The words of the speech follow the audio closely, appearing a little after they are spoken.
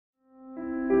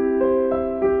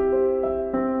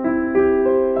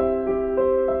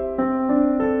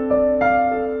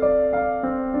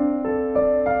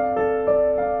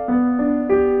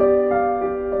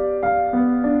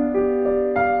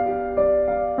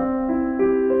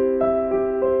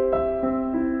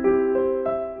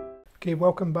Okay,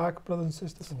 welcome back, brothers and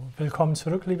sisters. So, willkommen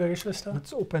zurück, liebe Geschwister.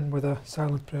 Let's open with a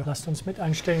silent prayer. Lasst uns mit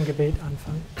einem stillen Gebet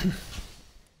anfangen.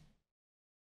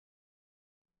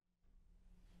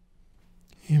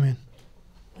 Amen.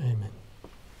 Amen.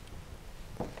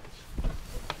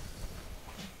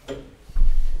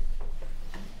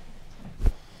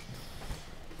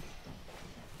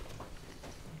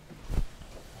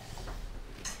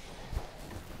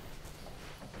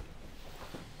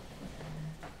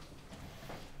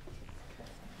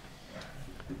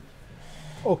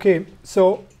 Okay,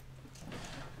 so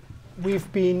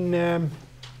we've been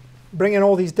bringing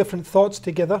all these different thoughts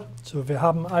together, So, wir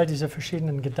haben all diese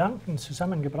verschiedenen Gedanken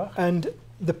zusammengebracht. and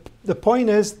the point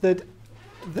is that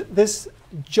this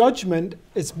judgment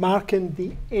is marking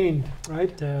the end,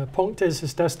 right? Der Punkt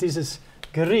ist, dass dieses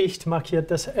Gericht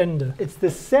markiert das Ende. It's the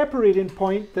separating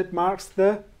point that marks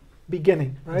the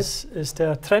beginning, right? Es ist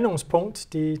der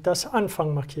Trennungspunkt, die das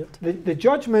Anfang markiert. The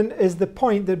judgment is the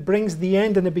point that brings the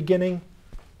end and the beginning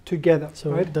together,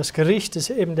 So, right? das Gericht ist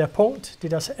eben der Punkt, die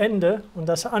das Ende und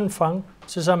das Anfang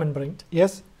zusammenbringt.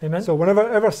 Yes? Amen. So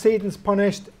whenever Satan's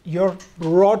punished, you're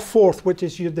brought forth, which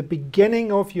is the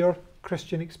beginning of your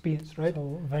Christian experience, right?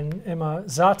 So, wenn immer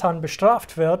Satan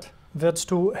bestraft wird, wirst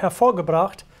du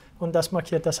hervorgebracht und das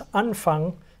markiert das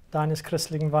Anfang deines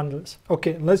christlichen Wandels.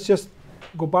 Okay, let's just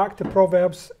go back to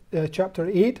Proverbs chapter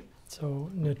 8.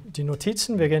 So, die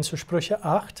Notizen, wir gehen zu Sprüche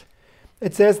 8.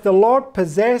 It says, "The Lord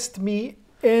possessed me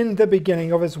in the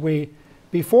beginning of his way.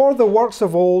 Before the works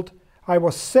of old, I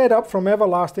was set up from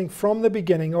everlasting, from the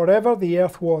beginning, or ever the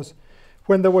earth was.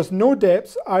 When there was no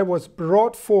depths, I was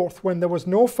brought forth. When there was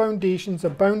no foundations,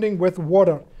 abounding with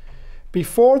water.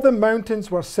 Before the mountains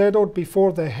were settled,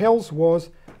 before the hills was,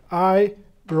 I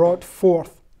brought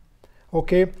forth."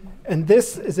 Okay, and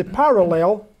this is a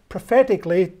parallel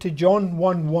prophetically to John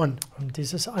 1:1. Und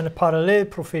dies ist eine Parallel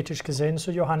prophetisch gesehen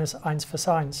zu Johannes 1, Vers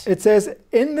 1. It says,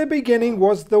 "In the beginning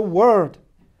was the Word,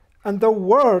 and the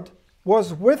Word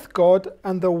was with God,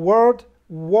 and the Word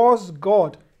was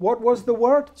God." What was the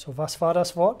Word? So, was war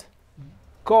das Wort?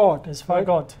 God. Es war right?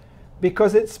 Gott.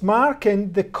 Because it's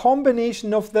marking the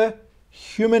combination of the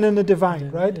human and the divine,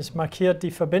 right? Es markiert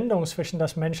die Verbindung zwischen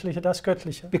das Menschliche und das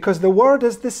Göttliche. Because the Word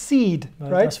is the seed,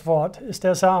 Weil right? das Wort ist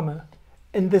der Same.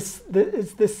 And it's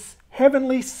this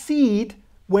heavenly seed,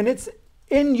 when it's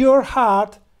in your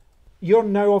heart, you're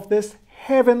now of this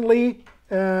heavenly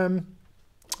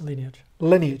Lineage.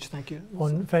 lineage. Thank you.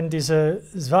 Und wenn diese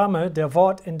Same, der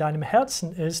Wort in deinem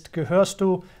Herzen ist, gehörst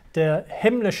du der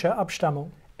himmlische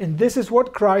Abstammung. And this is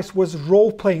what Christ was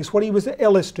role-playing, it's what he was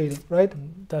illustrating, right?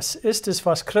 Das ist es,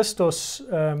 was Christus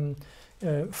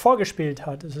vorgespielt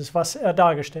hat. Es ist, was er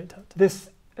dargestellt hat.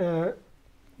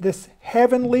 This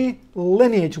heavenly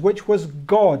lineage, which was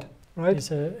God, right?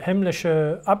 Diese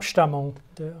himmlische Abstammung,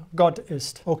 der Gott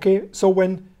ist. Okay, so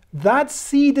when that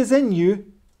seed is in you,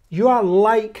 you are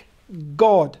like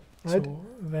God, right? So,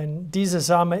 wenn diese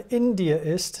Same in dir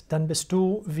ist, dann bist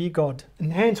du wie Gott.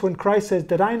 And hence when Christ says,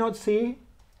 "Did I not say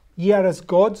ye are as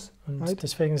gods?" Und Right?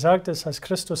 deswegen sagt es, als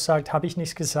Christus sagt, habe ich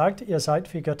nichts gesagt, ihr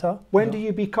seid wie Götter. When Ja. do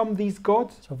you become these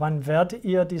gods? So, wann werdet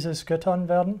ihr dieses Göttern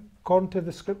werden? According to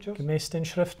the scriptures? Gemäß den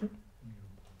Schriften?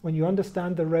 When you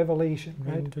understand the revelation,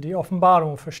 Wenn right? du die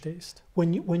Offenbarung verstehst.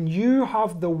 When you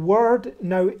have the word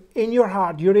now in your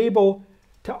heart, you're able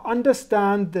to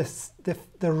understand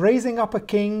the raising up of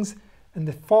kings and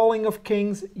the falling of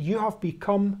kings. You have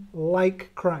become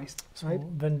like Christ, right? So,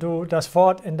 wenn du das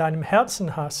Wort in deinem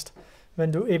Herzen hast,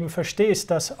 wenn du eben verstehst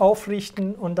das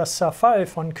Aufrichten und das Zerfall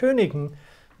von Königen,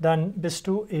 dann bist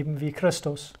du eben wie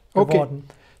Christus Okay. geworden.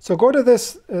 So go to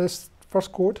this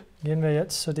first quote. Gehen wir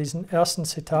jetzt zu diesem ersten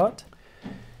Zitat.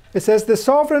 It says, "The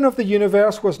sovereign of the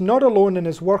universe was not alone in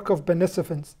his work of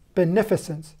beneficence.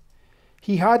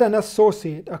 He had an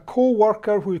associate, a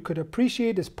co-worker who could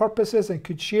appreciate his purposes and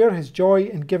could share his joy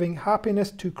in giving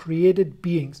happiness to created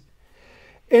beings.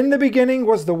 In the beginning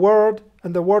was the Word,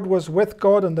 and the Word was with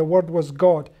God, and the Word was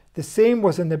God. The same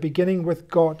was in the beginning with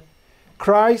God.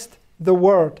 Christ, the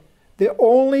Word, the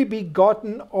only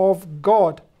begotten of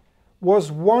God,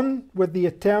 was one with the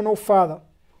eternal Father."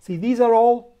 See, these are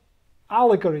all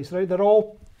allegories, right? They're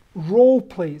all role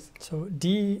plays. So,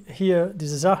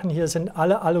 diese Sachen hier sind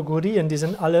alle Allegorien, die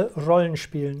sind alle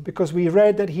Rollenspielen. Because we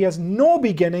read that he has no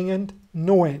beginning and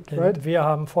no end, Denn right? wir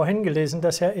haben vorhin gelesen,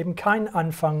 dass er eben kein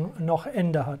Anfang noch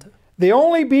Ende hatte. "The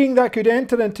only being that could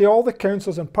enter into all the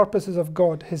counsels and purposes of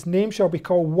God, his name shall be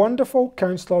called Wonderful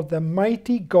Counselor, the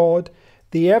Mighty God,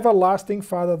 the Everlasting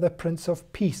Father, the Prince of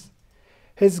Peace.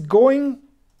 His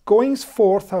goings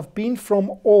forth have been from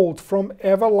old, from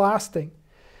everlasting.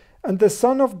 And the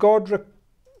Son of God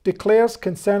declares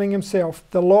concerning himself,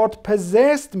 the Lord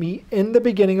possessed me in the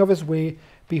beginning of his way.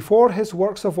 Before his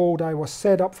works of old I was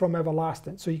set up from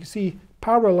everlasting. So you can see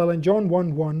parallel in John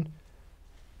 1:1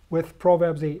 with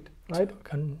Proverbs 8, right? Man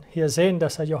kann hier sehen,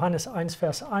 dass er Johannes 1,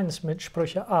 Vers 1 mit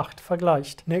Sprüche 8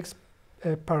 vergleicht. Next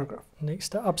paragraph.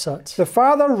 Nächster Absatz. The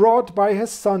Father wrought by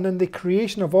his Son in the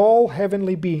creation of all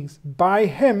heavenly beings. By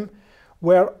him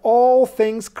were all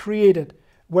things created,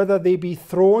 whether they be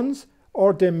thrones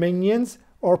or dominions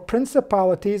or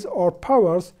principalities or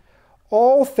powers.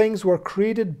 All things were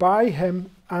created by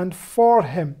him and for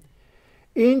him.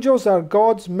 Angels are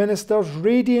God's ministers,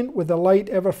 radiant with the light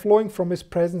ever flowing from his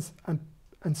presence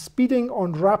and speeding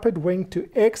on rapid wing to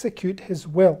execute his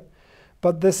will.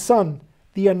 But the Son,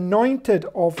 the anointed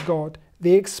of God,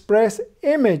 the express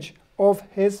image of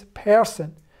his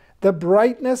person, the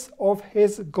brightness of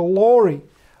his glory,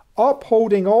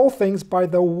 upholding all things by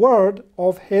the word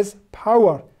of his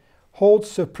power, holds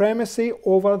supremacy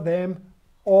over them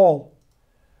all.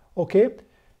 Okay,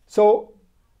 so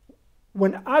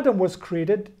when Adam was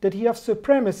created, did he have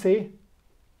supremacy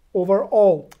over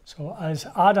all? So, als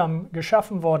Adam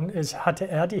geschaffen worden ist, hatte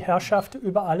er die Herrschaft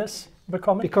über alles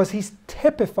bekommen, Because he's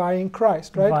typifying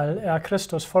Christ, right? weil er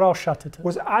Christus vorausschattete.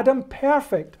 Was Adam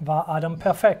perfect? War Adam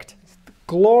perfekt.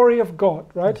 Glory of God,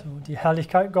 right? Also die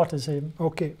Herrlichkeit Gottes eben.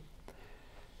 Okay.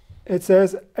 It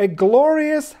says, a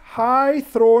glorious high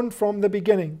throne from the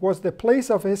beginning was the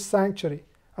place of his sanctuary,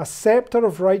 a scepter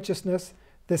of righteousness,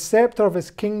 the scepter of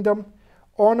his kingdom.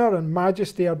 Honor and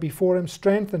majesty are before him,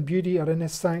 strength and beauty are in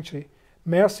his sanctuary.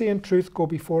 Mercy and truth go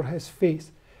before his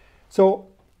face. So,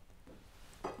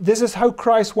 this is how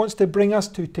Christ wants to bring us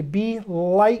to be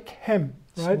like him,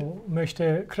 right? So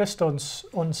möchte Christus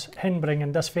uns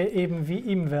hinbringen, dass wir eben wie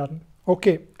ihm werden.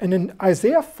 Okay, and in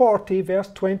Isaiah 40,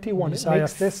 verse 21, it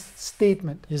makes this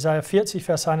statement. Jesaja 40,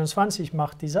 Vers 21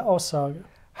 macht diese Aussage.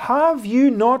 Have you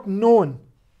not known?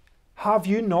 Have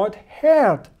you not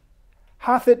heard?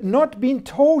 Hath it not been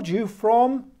told you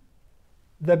from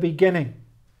the beginning?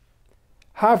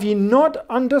 Have ye not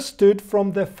understood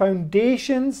from the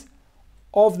foundations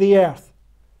of the earth?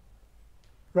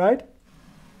 Right?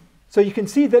 So you can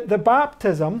see that the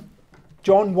baptism,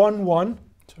 John 1:1,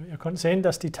 So, ihr könnt sehen,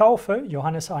 dass die Taufe,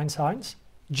 Johannes 1,1,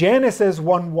 Genesis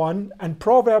 1:1, and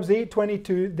Proverbs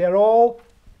 8:22, they're all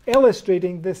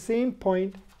illustrating the same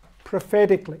point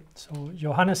prophetically. so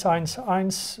Johannes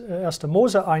 1,1, 1.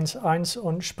 Mose 1,1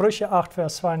 und Sprüche 8,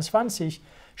 Vers 22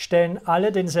 stellen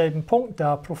alle denselben Punkt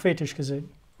dar, prophetisch gesehen.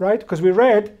 Right? Because we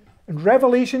read in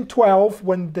Revelation 12,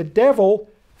 when the devil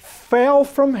fell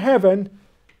from heaven,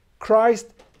 Christ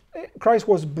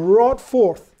was brought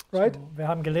forth. Right? So, wir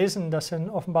haben gelesen, dass in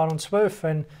Offenbarung 12,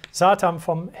 wenn Satan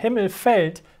vom Himmel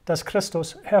fällt, dass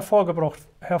Christus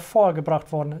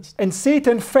hervorgebracht worden ist. And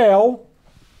Satan fell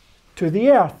to the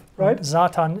earth. Right? Und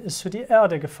Satan ist zu die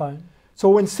Erde gefallen.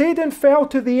 So when Satan fell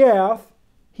to the earth,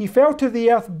 he fell to the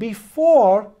earth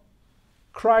before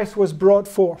Christ was brought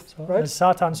forth. So, Right? als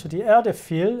Satan zu die Erde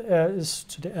fiel, er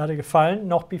ist zu der Erde gefallen,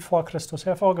 noch bevor Christus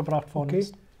hervorgebracht worden Okay.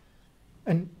 ist.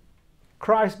 And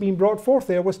Christ being brought forth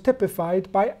there was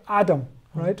typified by Adam.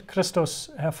 Right? Und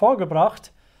Christus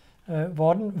hervorgebracht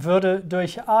worden, würde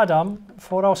durch Adam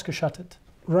vorausgeschattet.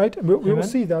 Right? And we will Amen.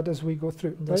 see that as we go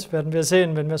through. Das Right? werden wir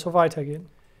sehen, wenn wir so weitergehen.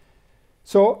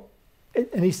 So,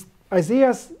 and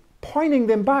Isaiah's pointing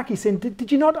them back. He's saying,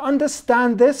 did you not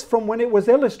understand this from when it was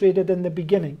illustrated in the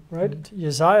beginning? Right? Und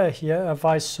Jesaja hier, er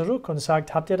weist zurück und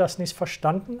sagt, habt ihr das nicht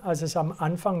verstanden, als es am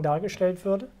Anfang dargestellt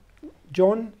wurde?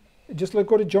 John, just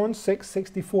go to John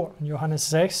 6:64. In Johannes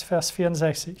 6, Vers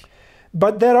 64.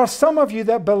 But there are some of you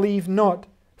that believe not,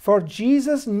 for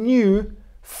Jesus knew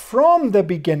from the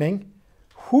beginning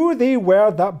who they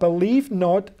were that believed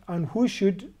not and who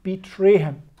should betray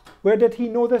him. Where did he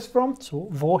know this from? So,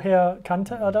 woher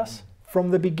kannte er das?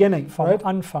 From the beginning, Vom right?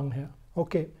 Anfang her.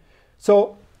 Okay.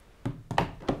 So,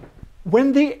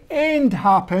 when the end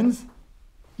happens,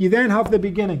 you then have the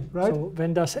beginning, right? So,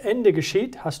 wenn das Ende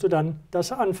geschieht, hast du dann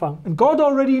das Anfang. And God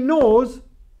already knows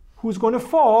who's going to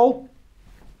fall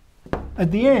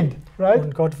at the end, right?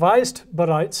 Und Gott weiß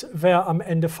bereits, wer am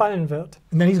Ende fallen wird.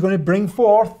 And then he's going to bring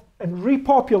forth and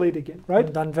repopulate again, right?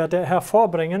 Und dann wird er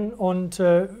hervorbringen und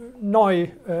neu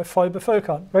voll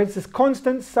bevölkern. Right? It's this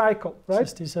constant cycle, Das right?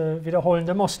 ist diese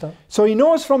wiederholende Muster. So he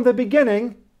knows from the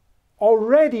beginning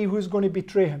already who's going to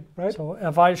betray him, right? So,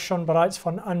 er weiß schon bereits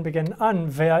von Anbeginn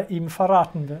an, wer ihm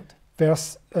verraten wird.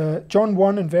 John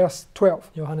 1 and verse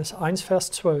 12. Johannes 1, Vers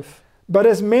 12. But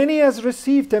as many as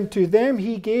received him, to them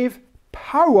he gave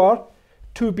power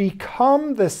to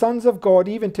become the sons of God,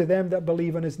 even to them that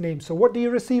believe on his name. So what do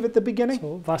you receive at the beginning?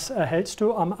 So, was erhältst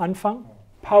du am Anfang?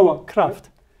 Power.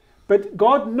 Kraft. But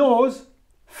God knows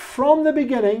from the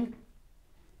beginning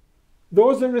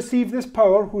those that receive this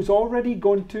power who's already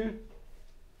going to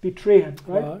betray him.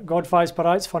 Right? Aber Gott weiß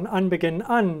bereits von Anbeginn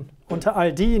an, unter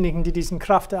all diejenigen, die diesen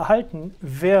Kraft erhalten,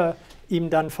 wer ihm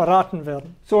dann verraten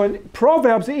werden. So in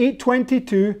Proverbs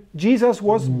 8:22, Jesus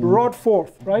was brought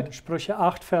forth, right? Sprüche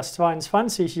 8, Vers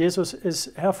 22, Jesus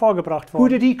ist hervorgebracht Who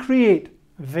worden. did he create?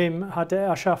 Wem hat er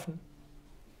erschaffen?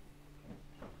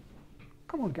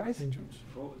 Come on, guys.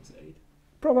 Proverbs 8.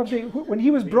 Proverbs 8, when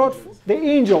he was brought, the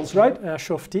angels, right? Er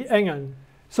schuf die Engel.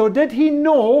 So did he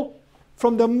know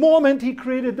from the moment he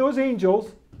created those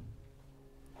angels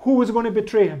who was going to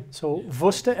betray him? So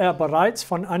wusste er bereits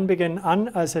von Anbeginn an,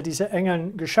 als er diese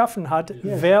Engel geschaffen hat,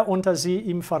 Yes. wer unter sie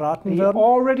ihm verraten He wird.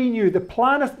 already knew the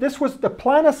plan of the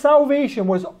plan of salvation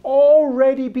was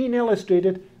already being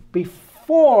illustrated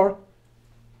before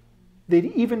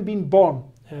they'd even been born.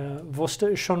 Er wusste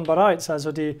es schon bereits,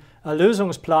 also der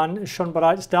Erlösungsplan ist schon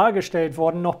bereits dargestellt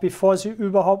worden, noch bevor sie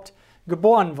überhaupt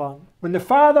geboren waren. When the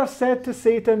Father said to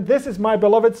Satan, "This is my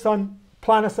beloved Son,"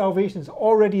 plan of salvation is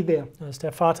already there. Als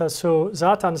der Vater zu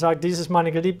Satan sagt, dies ist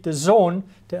mein geliebter Sohn,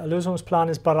 der Erlösungsplan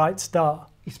ist bereits da.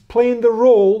 He's playing the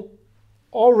role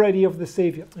already of the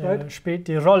Savior, Er right? spielt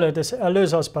die Rolle des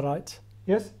Erlösers bereits.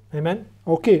 Yes? Amen.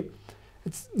 Okay.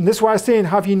 And this is why I'm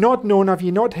saying, have you not known, have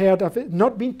you not heard, have it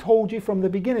not been told you from the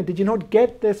beginning? Did you not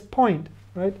get this point,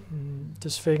 right?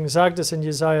 Deswegen sagt es in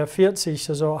Jesaja 40,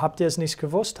 also habt ihr es nicht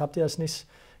gewusst, habt ihr es nicht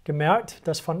gemerkt,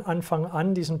 dass von Anfang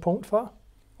an diesen Punkt war?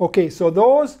 Okay, so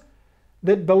those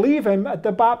that believe him at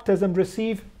the baptism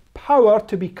receive power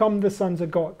to become the sons of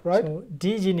God, right? So,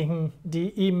 diejenigen, die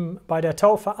ihm bei der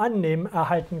Taufe annehmen,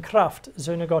 erhalten Kraft,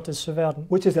 Söhne Gottes zu werden,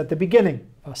 Which is at the beginning,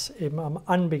 was eben am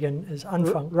Anbeginn ist,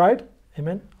 Anfang. right?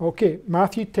 Amen. Okay,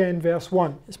 Matthew 10, verse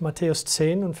 1. Ist Matthäus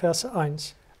 10 und Vers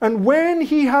 1. And when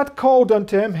he had called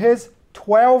unto him his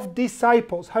 12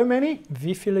 disciples, how many?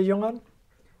 Wie viele Jünger?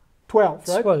 12,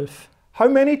 right? 12. How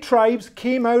many tribes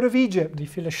came out of Egypt? Wie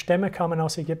viele Stämme kamen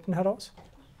aus Ägypten heraus?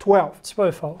 12.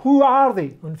 12 auch. Who are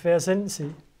they? Und wer sind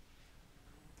sie?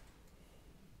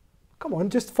 Come on,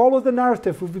 just follow the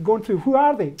narrative we've been going through. Who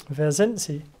are they? Wer sind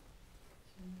sie?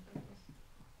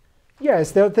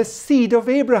 Yes, they're the seed of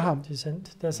Abraham, Die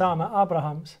sind der Same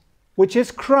Abrahams, which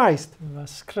is Christ.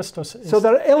 was Christus ist. So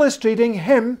they're illustrating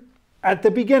him at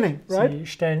the beginning, right? Sie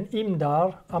stellen ihm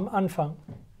dar am Anfang.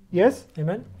 Yes?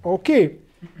 Amen. Okay.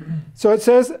 So it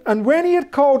says, and when he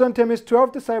had called unto him his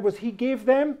 12 disciples, he gave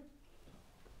them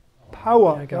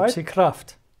power, Er gab right? sie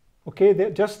Kraft, Okay,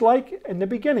 just like in the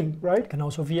beginning, right?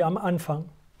 genauso wie am Anfang.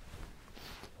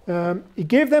 He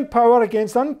gave them power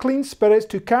against unclean spirits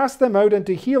to cast them out and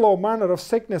to heal all manner of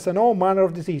sickness and all manner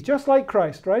of disease, just like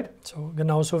Christ, right? So,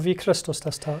 genauso wie Christus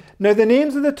das tat. Now the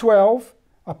names of the 12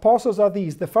 apostles are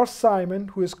these: the first Simon,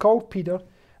 who is called Peter,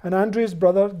 and Andrew his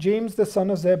brother, James the son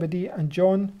of Zebedee, and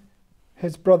John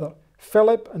his brother,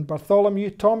 Philip and Bartholomew,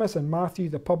 Thomas and Matthew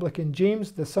the publican,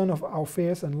 James the son of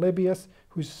Alphaeus and Lebbaeus,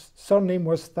 whose surname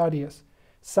was Thaddeus,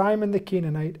 Simon the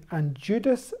Canaanite, and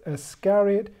Judas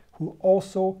Iscariot, who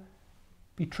also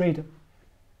betrayed him.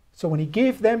 So when he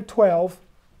gave them 12,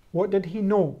 what did he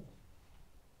know?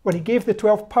 When he gave the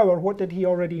 12 power, what did he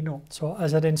already know? So,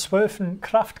 als den 12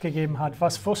 Kraft gegeben hat,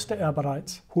 was wusste er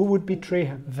bereits? Who would betray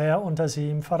him? Wer unter sie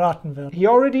ihm verraten wird. He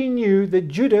already knew that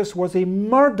Judas was a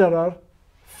murderer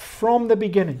from the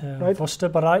beginning, Er right? wusste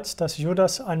bereits, dass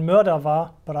Judas ein Mörder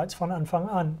war, bereits von Anfang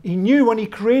an. He knew when he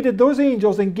created those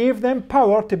angels and gave them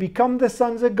power to become the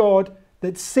sons of God,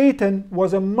 that Satan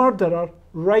was a murderer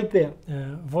right there.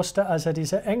 Er wusste, als er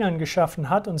diese Engel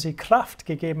geschaffen hat und sie Kraft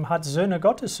gegeben hat, Söhne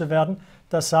Gottes zu werden,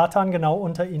 dass Satan genau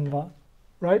unter ihnen war.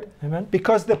 Right? Amen.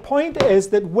 Because the point is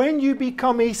that when you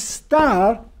become a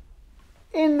star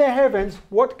in the heavens,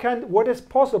 what is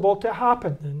possible to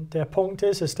happen? Denn der Punkt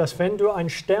ist, dass wenn du ein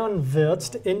Stern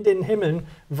wirst in den Himmeln,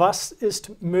 was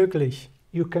ist möglich?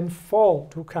 You can fall.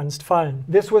 Du kannst fallen.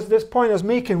 This was this point I was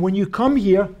making. When you come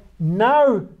here,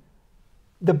 now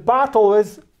the battle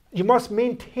is you must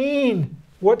maintain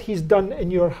what he's done in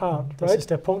your heart, Das right? ist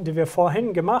der Punkt, den wir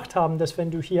vorhin gemacht haben, dass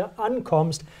wenn du hier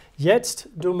ankommst, jetzt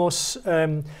du musst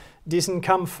diesen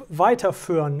Kampf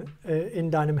weiterführen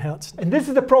in deinem Herzen. And this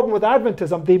is the problem with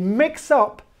Adventism. They mix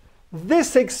up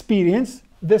this experience,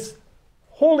 this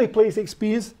holy place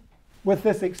experience, with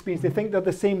this experience. They think they're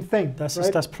the same thing. Das right?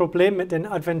 ist das Problem mit dem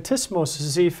Adventismus.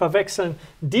 Sie verwechseln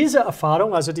diese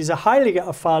Erfahrung, also diese heilige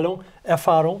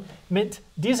Erfahrung mit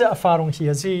dieser Erfahrung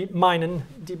hier. Sie meinen,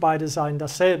 die beide seien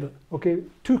dasselbe. Okay,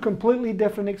 two completely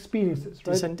different experiences, Die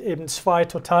right? sind eben zwei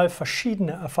total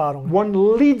verschiedene Erfahrungen. One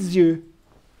leads you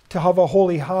to have a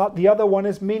holy heart. The other one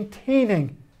is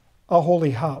maintaining a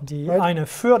holy heart. Die Right? eine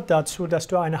führt dazu, dass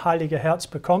du ein heiliges Herz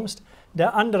bekommst.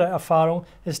 Der andere Erfahrung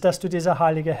ist, dass du dieses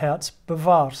heilige Herz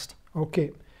bewahrst.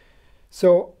 Okay.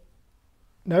 So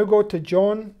now go to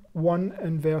John 1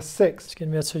 and verse 6. Jetzt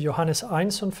gehen wir zu Johannes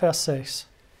 1 und Vers 6.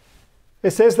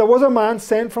 It says, there was a man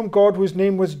sent from God whose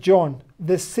name was John.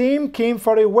 The same came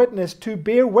for a witness to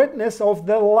bear witness of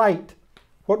the light.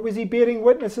 What was he bearing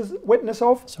witness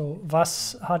of? So,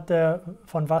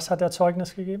 von was hat er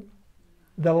Zeugnis gegeben?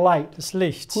 The light. Des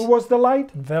Lichts. Who was the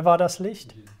light? Und wer war das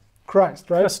Licht?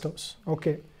 Christ, right? Christus.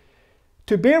 Okay.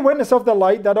 To bear witness of the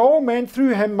light, that all men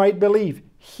through him might believe.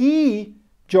 He,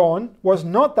 John, was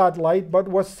not that light, but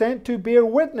was sent to bear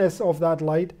witness of that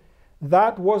light.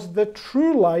 That was the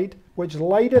true light, which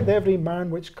lighteth every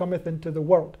man which cometh into the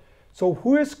world. So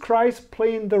who is Christ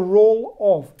playing the role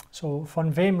of? So,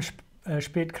 von wem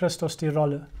spielt Christus die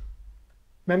Rolle?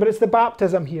 Remember, it's the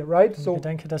baptism here, right? Ich So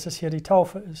denke, dass es hier die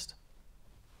Taufe ist.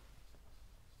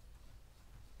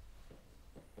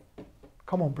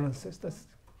 come on, brothers and sisters.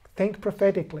 Think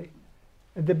prophetically.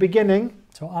 At the beginning,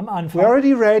 So, am we Anfang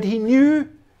already read, he knew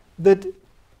that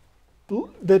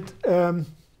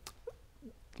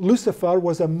Lucifer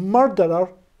was a murderer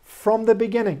from the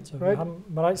beginning, So, right? wir haben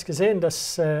bereits gesehen,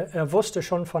 dass er wusste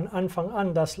schon von Anfang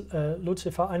an, dass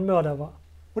Luzifer ein Mörder war.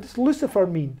 What does Lucifer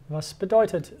mean? Was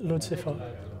bedeutet Luzifer?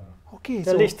 Okay,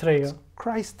 Der so Lichtträger.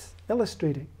 Christ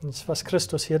illustrating. Das ist, was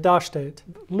Christus hier darstellt.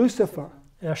 Lucifer,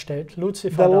 Er stellt the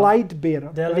Luzifer dar, light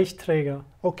bearer. der right? Lichtträger.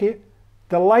 Okay,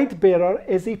 the light bearer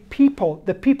is a people,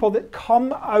 the people that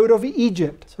come out of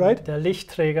Egypt, So, right? der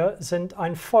Lichtträger sind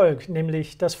ein Volk,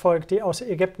 nämlich das Volk, die aus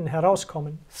Ägypten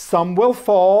herauskommen. Some will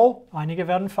fall, Einige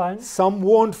werden fallen, some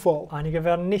won't fall. einige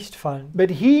werden nicht fallen. But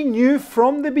he knew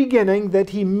from the beginning that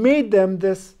he made them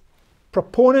this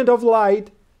proponent of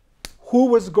light who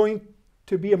was going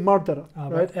to be a murderer,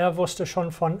 Aber right? er wusste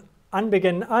schon von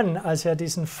Anbeginn an, als er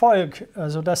diesen Volk,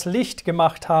 also das Licht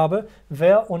gemacht habe,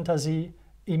 wer unter sie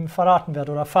ihm verraten wird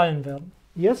oder fallen werden.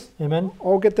 Yes? Amen.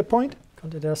 All get the point?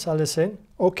 Könnt ihr das alles sehen?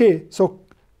 Okay, so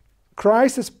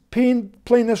Christ is playing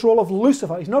this role of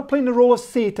Lucifer. He's not playing the role of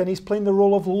Satan, he's playing the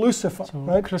role of Lucifer, So,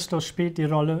 right? Christus spielt die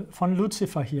Rolle von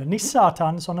Luzifer hier. Nicht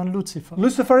Satan, sondern Luzifer.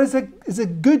 Lucifer is a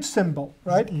good symbol,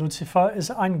 right? Luzifer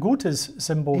ist ein gutes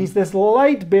Symbol. He's this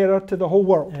light bearer to the whole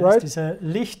world, Er ist right? dieser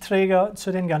Lichtträger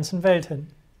zu den ganzen Welt hin.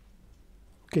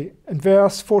 Okay, in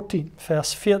verse 14.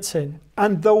 Vers 14.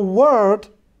 And the Word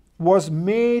was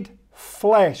made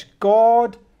flesh.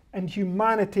 God and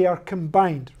humanity are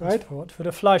combined, right? Das Wort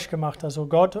wurde Fleisch gemacht. Also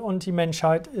Gott und die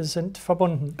Menschheit sind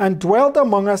verbunden. And dwelt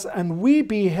among us, and we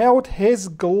beheld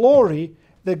his glory,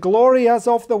 the glory as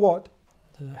of the what?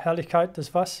 Die Herrlichkeit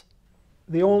des was?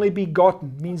 The only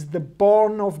begotten, means the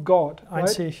born of God,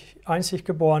 right? Einzig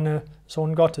geborene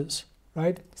Sohn Gottes.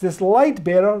 Right? It's this light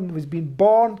bearer who was being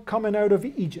born coming out of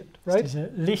Egypt, Das right? ist dieser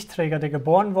Lichtträger, der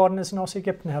geboren worden ist und aus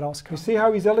Ägypten You herauskam. see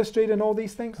how he's illustrating all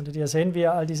these things? Könntet ihr sehen, wie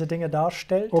er all diese Dinge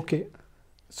darstellt? Okay,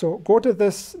 so go to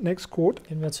this next quote.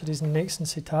 Gehen wir zu diesem nächsten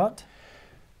Zitat.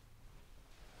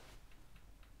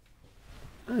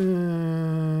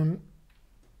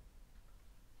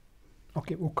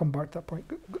 Okay, we'll come back to that point.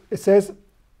 It says,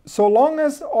 so long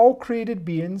as all created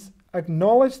beings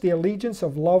acknowledge the allegiance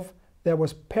of love, there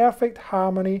was perfect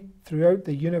harmony throughout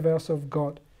the universe of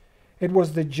God. It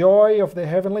was the joy of the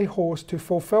heavenly host to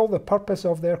fulfill the purpose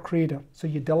of their Creator. So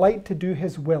you delight to do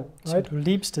His will, So, right? du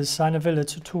liebst es, seine Wille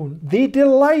zu tun. They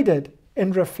delighted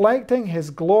in reflecting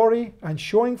His glory and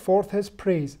showing forth His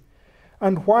praise.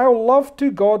 And while love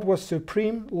to God was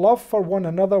supreme, love for one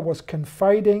another was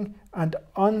confiding and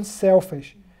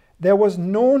unselfish. There was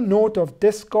no note of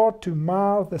discord to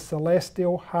mar the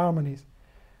celestial harmonies.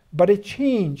 But a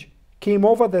change came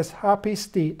over this happy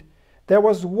state. There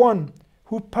was one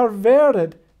who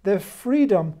perverted the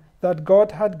freedom that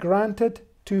God had granted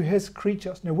to His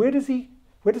creatures. Now, where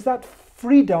does that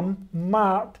freedom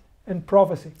marked in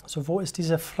prophecy? Also wo ist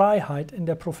diese Freiheit in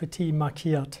der Prophetie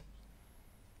markiert?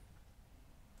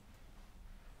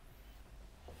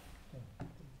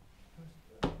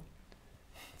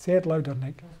 Say it louder,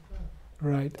 Nick.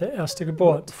 Right. Der erste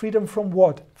Geburt. Freedom from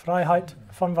what? Freiheit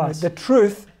von was? The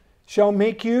truth shall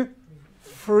make you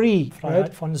free. Freiheit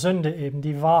Right? von Sünde eben.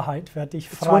 Die Wahrheit wird dich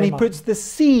It's when frei He machen. puts the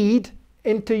seed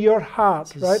into your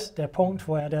heart, Das right? ist der Punkt,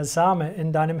 wo er der Same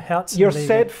in deinem Herzen You're legt.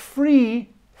 set free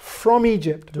from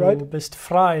Egypt, Du right? bist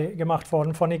frei gemacht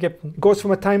worden von Ägypten. It goes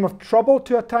from a time of trouble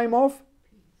to a time of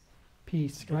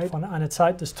peace, right? Von einer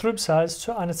Zeit des Trübsals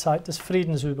zu einer Zeit des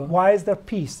Friedens über. Why is there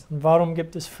peace? Und warum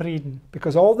gibt es Frieden?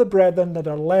 Because all the brethren that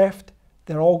are left,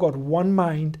 they're all got one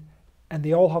mind, and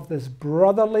they all have this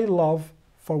brotherly love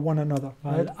for one another.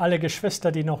 Weil Right? alle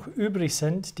Geschwister, die noch übrig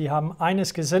sind, die haben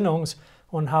eines Gesinnungs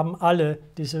und haben alle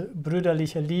diese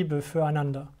brüderliche Liebe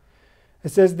füreinander.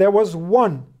 It says there was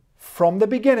one from the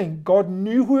beginning. God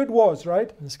knew who it was,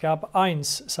 right? Es gab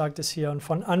eins, sagt es hier, und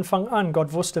von Anfang an,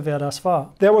 Gott wusste, wer das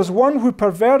war. There was one who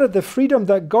perverted the freedom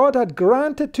that God had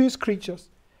granted to his creatures.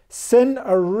 Sin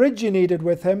originated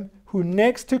with him, who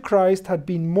next to Christ had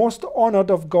been most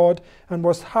honored of God and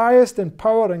was highest in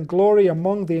power and glory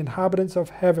among the inhabitants of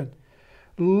heaven.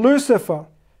 Lucifer,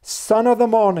 son of the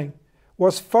morning,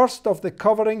 was first of the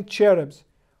covering cherubs.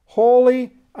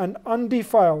 Holy and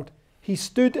undefiled, he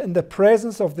stood in the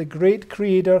presence of the great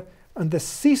Creator, and the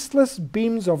ceaseless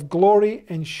beams of glory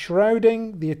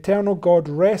enshrouding the eternal God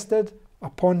rested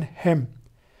upon him.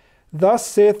 Thus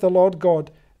saith the Lord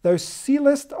God, Thou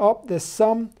sealest up the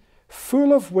sum,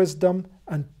 full of wisdom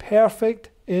and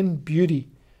perfect in beauty.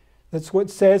 That's what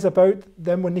it says about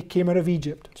them when they came out of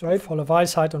Egypt, right? Voller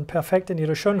Weisheit und perfekt in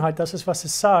ihrer Schönheit, das ist, was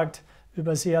es sagt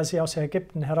über sie, als sie aus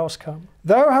Ägypten herauskamen.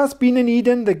 Thou hast been in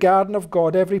Eden, the garden of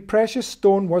God. Every precious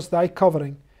stone was thy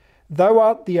covering. Thou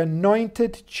art the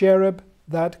anointed cherub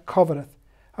that covereth.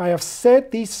 I have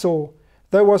set thee so.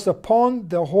 Thou wast upon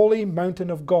the holy mountain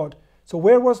of God. So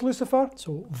where was Lucifer?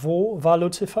 So, wo war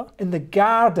Luzifer? In the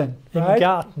garden, Im right?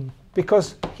 Garten.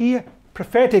 Because he,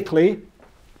 prophetically,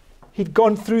 he'd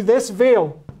gone through this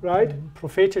veil, right?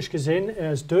 Prophetisch gesehen,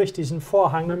 er ist durch diesen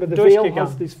Vorhang Remember, the veil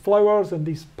has durchgegangen. these flowers and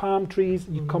these palm trees.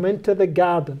 And you come into the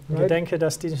garden, Und ich right? denke,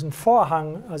 dass diesen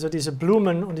Vorhang, also diese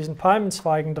Blumen und diesen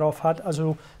Palmenzweigen drauf hat,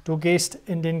 also du gehst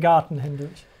in den Garten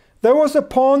hindurch. There was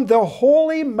upon the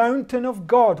holy mountain of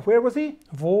God. Where was he?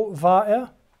 Wo war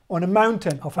er? On a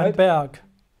mountain. Auf einem Right? Berg.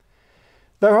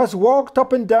 Thou hast walked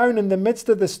up and down in the midst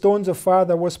of the stones of fire.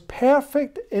 Thou wast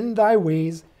perfect in thy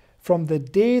ways from the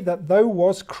day that thou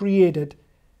wast created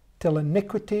till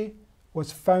iniquity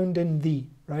was found in thee.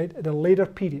 Right? At a later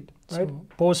period. Right? So,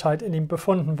 Bosheit in ihm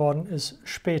befunden worden ist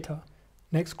später.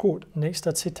 Next quote.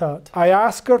 Nächster Zitat. I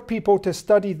ask our people to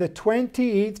study the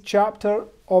 28th chapter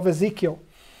of Ezekiel.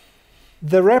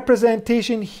 The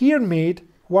representation here made,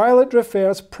 while it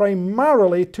refers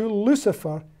primarily to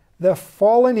Lucifer, the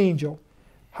fallen angel,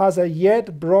 has a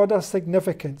yet broader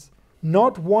significance.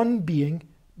 Not one being,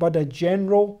 but a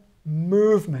general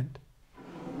movement.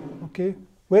 Okay?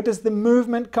 Where does the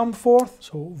movement come forth?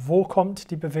 So, wo kommt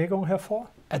die Bewegung hervor?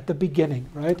 At the beginning,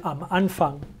 right? Am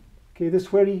Anfang. Okay, this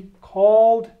is where he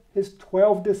called his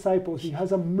 12 disciples. He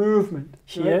has a movement.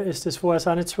 Hier Right? ist es, wo er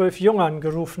seine 12 Jüngern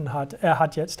gerufen hat. Er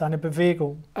hat jetzt eine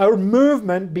Bewegung. Our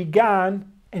movement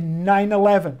began in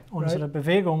 9/11, Unsere right?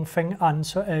 Bewegung fing an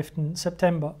zur 11.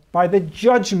 September. By the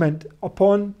judgment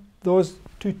upon those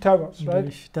two towers, right?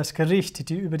 Durch das Gericht,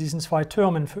 die über diesen 2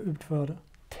 Türmen verübt wurde.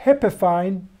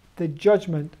 Typifying the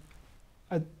judgment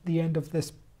at the end of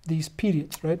these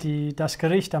periods, right? Die das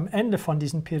Gericht am Ende von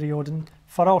diesen Perioden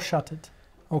vorausschattet.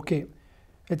 Okay.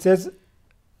 It says,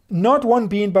 not one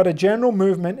being, but a general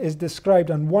movement is described,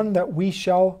 and one that we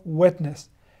shall witness.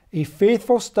 A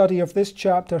faithful study of this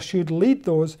chapter should lead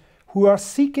those who are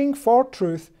seeking for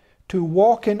truth to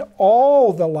walk in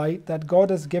all the light that God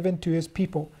has given to his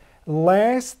people,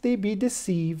 lest they be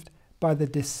deceived by the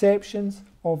deceptions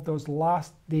of those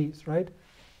last days, right?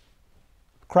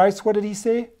 Christ, what did he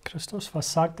say? Christus, was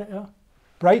sagte er?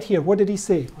 Right here, what did he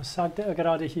say? Was sagte er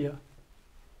gerade hier?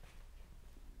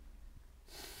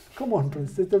 Come on,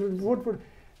 Prince.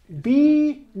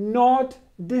 Be not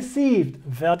deceived,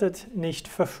 Werdet nicht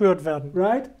verführt werden.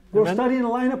 right? We're Amen. studying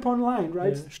line upon line,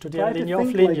 right? Wir studieren Try to Linie auf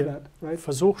think Linie. like that, right?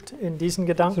 Versucht in diesen So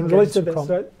Gedanken relate to zu this, kommen.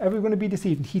 right? Are we going to be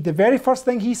deceived? The very first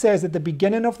thing he says at the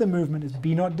beginning of the movement is,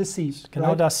 be not deceived. Genau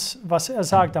right? das, was er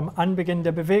sagt am Anbeginn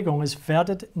der Bewegung, ist,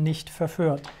 werdet nicht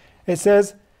verführt. It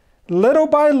says, little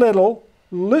by little,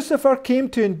 Lucifer came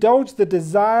to indulge the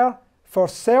desire for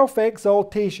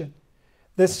self-exaltation.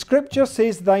 The scripture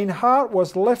says, thine heart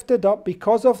was lifted up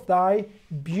because of thy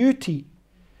beauty.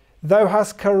 Thou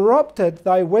hast corrupted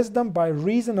thy wisdom by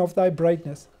reason of thy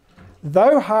brightness.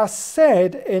 Thou hast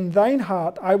said in thine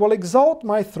heart, I will exalt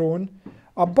my throne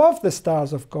above the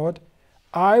stars of God.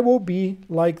 I will be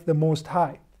like the Most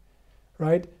High.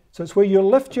 Right? So it's where you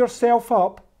lift yourself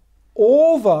up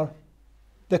over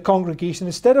the congregation.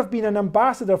 Instead of being an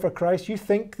ambassador for Christ, you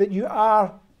think that you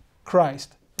are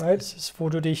Christ. Right? Es ist, wo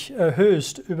du dich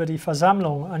erhöhst über die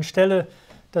Versammlung, anstelle,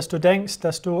 dass du denkst,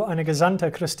 dass du eine Gesandte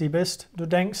Christi bist, du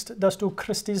denkst, dass du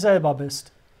Christi selber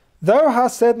bist. Thou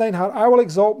hast said in thine heart, I will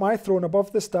exalt my throne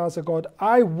above the stars of God.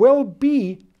 I will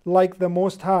be like the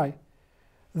Most High.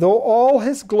 Though all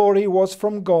his glory was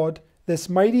from God, this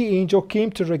mighty angel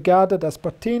came to regard it as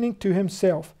pertaining to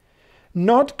himself.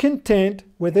 Not content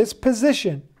with his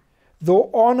position, Though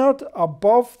honored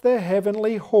above the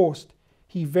heavenly host,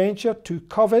 he ventured to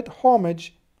covet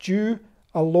homage due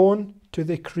alone to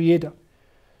the Creator.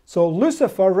 So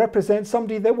Lucifer represents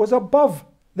somebody that was above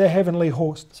the heavenly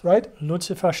hosts, right?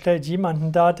 Luzifer stellt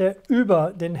jemanden dar, der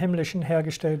über den himmlischen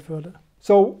hergestellt würde.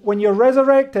 So when you're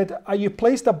resurrected, are you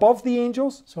placed above the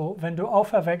angels? So, wenn du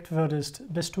auferweckt würdest,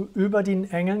 bist du über den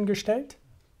Engeln gestellt?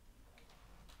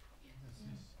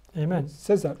 Amen. It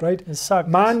says that, right? Es sagt,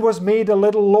 Man was made a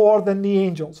little lower than the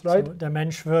angels, right? so, der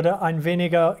Mensch würde ein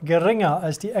weniger geringer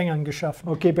als die Engel geschaffen.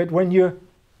 Okay, but when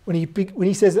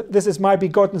he says that this is my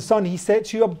begotten son, he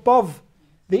sets you above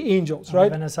the angels, Aber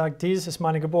right? wenn sagt, dies ist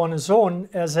mein geborener Sohn,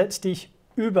 er setzt dich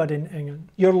über den Engeln.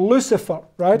 You're Lucifer,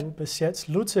 right? Du bist jetzt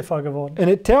Luzifer geworden. And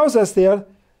it tells us there,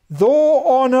 though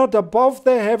honored above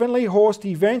the heavenly host,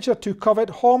 he ventured to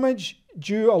covet homage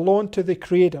due alone to the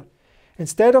Creator.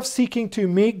 Instead of seeking to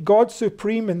make God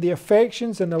supreme in the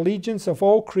affections and allegiance of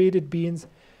all created beings,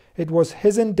 it was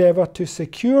his endeavor to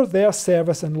secure their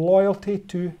service and loyalty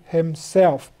to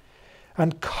himself.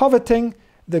 And coveting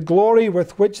the glory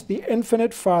with which the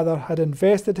infinite Father had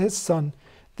invested his Son,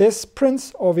 this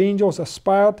Prince of Angels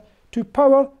aspired to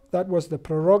power that was the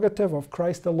prerogative of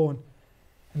Christ alone.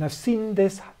 And I've seen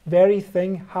this very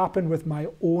thing happen with my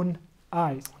own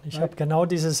eyes. Ich right? habe genau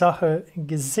diese Sache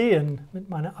gesehen mit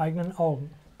meinen eigenen Augen.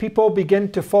 People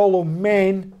begin to follow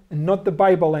men and not the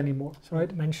Bible anymore,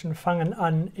 right? Menschen fangen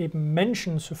an, eben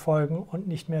Menschen zu folgen und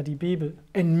nicht mehr die Bibel.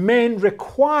 And men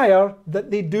require that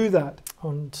they do that.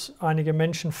 Und einige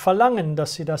Menschen verlangen,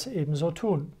 dass sie das eben so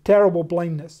tun. Terrible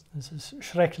blindness. Das ist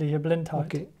schreckliche Blindheit.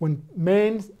 Okay, when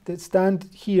men that stand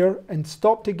here and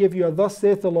stop to give you a thus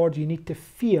saith the Lord, you need to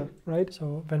fear, right?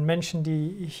 So, wenn Menschen,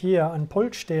 die hier an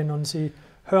Pult stehen und sie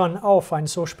hören auf, ein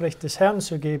So spricht des Herrn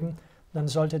zu geben, dann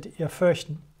solltet ihr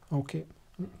fürchten. Okay,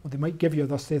 well, they might give you a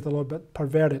thus saith the Lord, but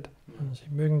perverted,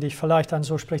 Sie mögen dich vielleicht ein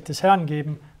So spricht des Herrn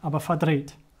geben, aber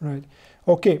verdreht. right?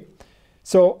 Okay,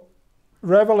 so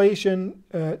Revelation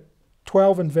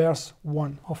 12 and verse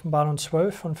 1. Offenbarung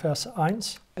 12 und Vers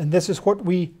 1. And this is what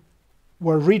we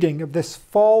were reading of this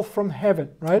fall from heaven,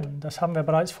 right? Und das haben wir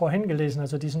bereits vorhin gelesen,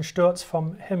 also diesen Sturz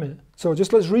vom Himmel. So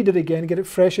just let's read it again, get it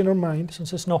fresh in our mind. Lass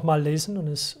uns es nochmal lesen und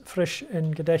es frisch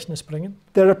in Gedächtnis bringen.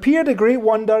 There appeared a great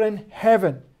wonder in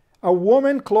heaven, a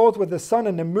woman clothed with the sun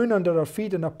and the moon under her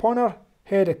feet, and upon her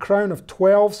head a crown of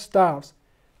 12 stars.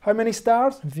 How many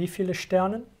stars? Wie viele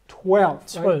Sterne?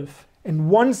 12. Right? 12.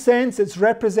 In one sense, it's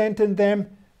representing them,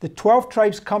 the 12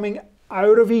 tribes coming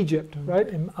out of Egypt,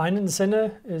 right? Im einen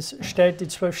Sinne, es stellt die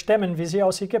 12 Stämme, wie sie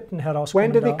aus Ägypten herauskommen.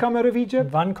 When did they dar. come out of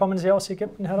Egypt? Wann kommen sie aus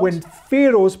Ägypten heraus? When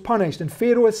Pharaoh is punished, and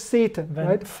Pharaoh is Satan, Wenn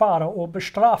right? Pharao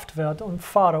bestraft wird und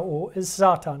Pharao ist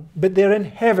Satan. But they're in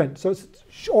heaven, so it's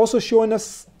also showing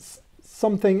us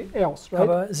something else, right?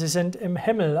 Aber sie sind im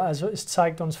Himmel, also es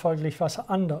zeigt uns folglich was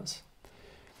anderes.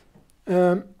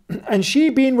 And she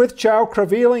being with child,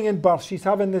 travailing in birth, she's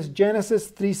having this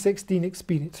Genesis 3:16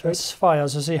 experience, right? Vers 2,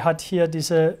 also sie hat hier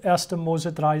diese 1.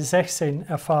 Mose 3,16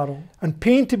 Erfahrung. And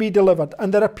pain to be delivered.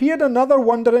 And there appeared another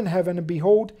wonder in heaven, and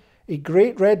behold, a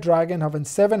great red dragon having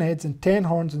 7 heads and 10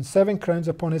 horns and 7 crowns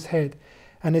upon his head.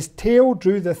 And his tail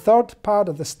drew the third part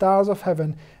of the stars of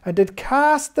heaven, and did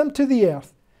cast them to the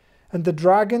earth. And the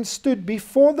dragon stood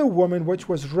before the woman which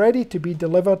was ready to be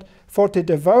delivered, for to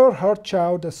devour her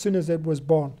child as soon as it was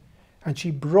born. And she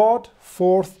brought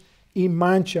forth a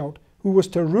man-child, who was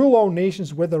to rule all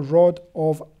nations with a rod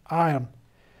of iron.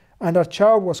 And her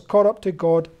child was caught up to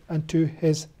God and to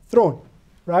his throne.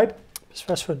 Right? Bis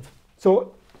Vers 5.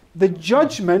 So the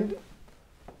judgment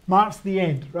marks the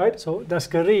end, right? So, das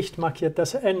Gericht markiert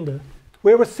das Ende.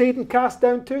 Where was Satan cast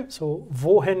down to? So,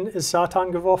 wohin ist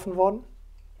Satan geworfen worden?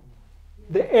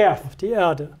 The earth. Auf die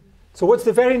Erde. So what's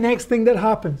the very next thing that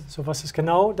happens? So, was ist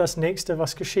genau das Nächste,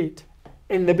 was geschieht?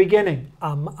 In the beginning,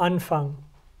 Am Anfang.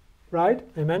 right?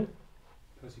 Amen?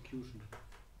 Persecution.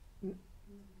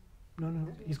 No.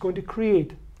 He's going to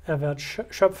create, Wird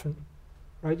schöpfen.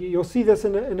 right? You'll see this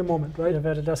in a moment, right? Ihr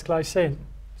werdet das gleich sehen.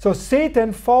 So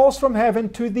Satan falls from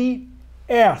heaven to the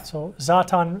earth. So,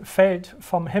 Satan fällt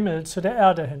vom Himmel zu der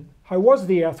Erde hin. How was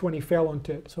the earth when he fell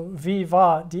onto it? So, wie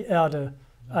war die Erde,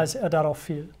 als darauf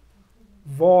fiel?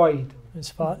 Void,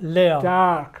 Es war leer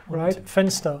dark, und right?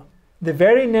 finster. The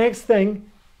very next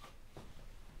thing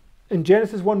in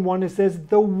Genesis 1:1 it says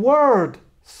the word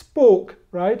spoke,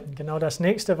 right? Genau das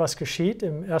nächste, was geschieht,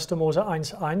 im 1. Mose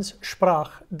 1,1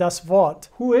 sprach das Wort.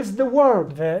 Who is the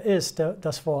word? Wer ist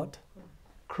das Wort?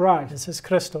 Christ. Es ist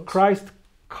Christus. Christ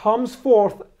comes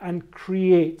forth and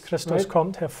creates, Christus right?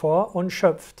 kommt hervor und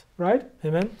schöpft. Right?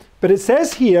 Amen. But it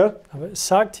says here, Aber es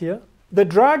sagt hier, The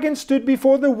dragon stood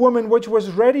before the woman which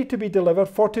was ready to be delivered,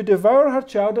 for to devour her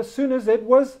child as soon as it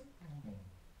was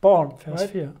born. Vers Right?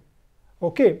 4.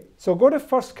 Okay, so go to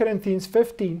 1 Corinthians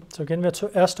 15, So gehen wir zu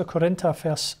 1. Korinther,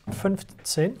 Vers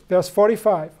 15. verse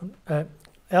 45. 1.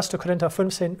 Korinther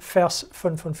 15, Vers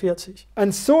 45.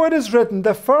 And so it is written,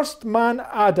 the first man,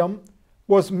 Adam,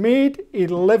 was made a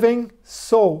living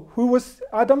soul. Who was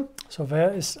Adam? So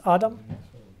wer ist Adam?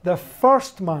 The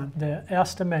first man. Der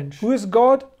erste Mensch. Who is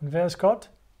God? Und wer ist Gott?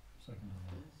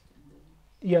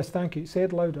 Yes, thank you. Say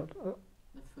it louder.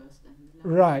 The first and the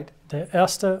last. Right. Der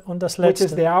erste und das Which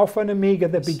is the letzte. Alpha and Omega,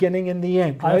 the beginning and the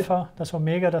end. Right? Alpha, das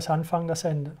Omega, das Anfang, das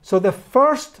Ende. So the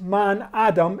first man,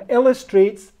 Adam,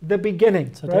 illustrates the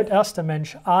beginning. So Right? der erste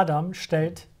Mensch, Adam,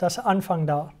 stellt das Anfang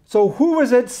dar. So who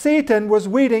was it Satan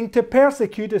was waiting to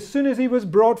persecute as soon as he was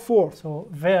brought forth? So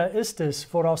wer ist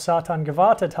es, worauf Satan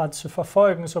gewartet hat, zu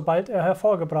verfolgen, sobald er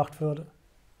hervorgebracht würde?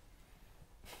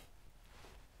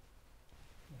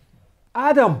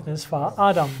 Adam. Es war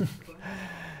Adam.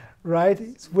 Right?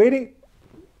 He's waiting.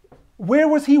 Where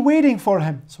was he waiting for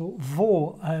him? So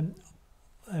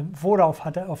worauf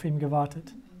hat er auf ihn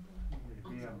gewartet?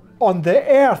 On the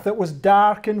earth that was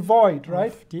dark and void,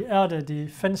 right? Auf die Erde, die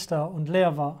finster und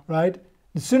leer war. Right?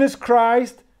 As soon as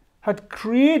Christ had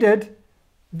created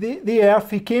the earth,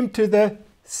 he came to the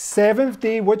seventh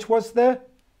day, which was the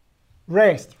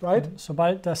rest, right?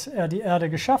 Sobald er die Erde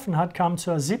geschaffen hat, kam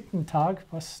zur 7. Tag,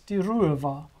 was die Ruhe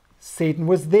war. Satan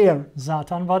was there,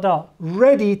 Satan war da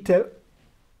ready to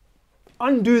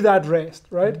undo that rest,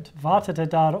 right? und wartete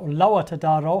da und lauerte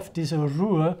darauf, diese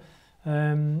Ruhe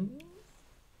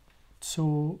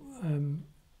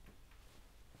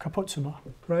kaputt zu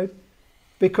machen. Right?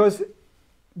 Because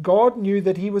God knew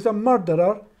that he was a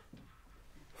murderer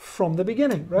from the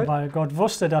beginning, right? Weil Gott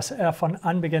wusste, dass er von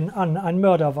Anbeginn an ein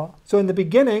Mörder war. So in the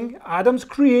beginning, Adam's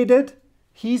created,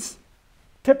 he's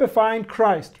typifying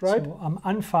Christ, right? So, am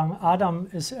Anfang, Adam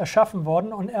ist erschaffen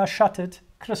worden und er schattet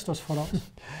Christus voraus.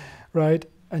 Right?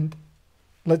 And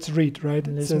let's read, right?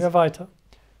 Dann It lesen says, wir weiter.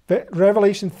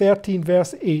 Revelation 13,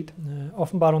 verse 8.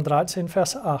 Offenbarung 13,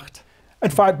 Vers 8. In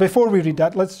fact, before we read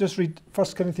that, let's just read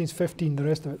 1 Corinthians 15, the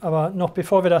rest of it. Aber noch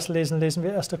bevor wir das lesen, lesen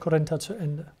wir 1. Korinther zu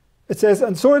Ende. It says,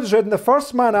 and so it is written, the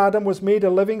first man, Adam, was made a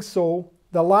living soul.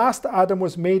 The last Adam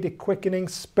was made a quickening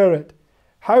spirit.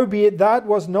 Howbeit that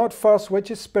was not first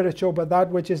which is spiritual, but that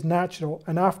which is natural,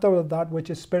 and afterward that which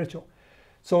is spiritual.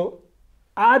 So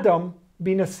Adam,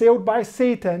 being assailed by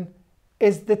Satan,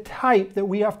 is the type that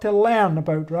we have to learn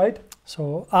about, right?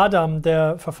 So Adam,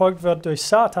 der verfolgt wird durch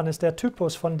Satan, ist der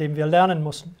Typus, von dem wir lernen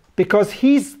müssen. Because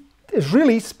he's is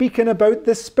really speaking about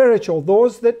the spiritual,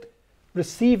 those that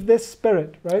receive this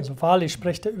spirit, right? Also wahrlich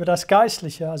spricht er über das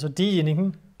Geistliche, also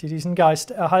diejenigen, die diesen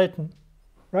Geist erhalten.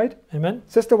 Right? Amen.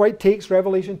 Sister White takes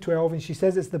Revelation 12 and she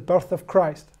says it's the birth of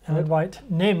Christ. Ellen Right? White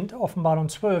nimmt Offenbarung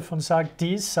 12 und sagt,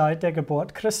 dies sei der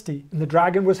Geburt Christi. And the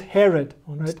dragon was Herod.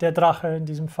 Und Right? der Drache in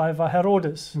diesem Fall war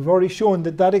Herodes. We've already shown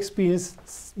that that experience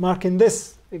is marking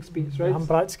this experience, Wir right? haben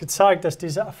bereits gezeigt, dass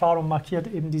diese Erfahrung markiert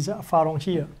eben diese Erfahrung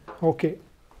hier. Okay.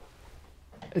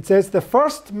 It says the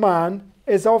first man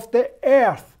is of the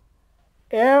earth,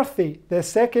 earthy. The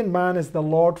second man is the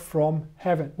Lord from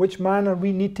heaven. Which man are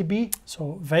we need to be?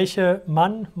 So, welcher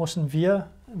Mann müssen wir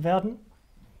werden?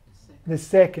 The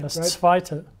second, Das right?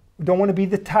 Zweite. We don't want to be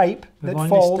the type Wir that wollen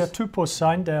nicht der falls. Typus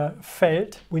sein, der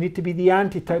fällt. We need to be the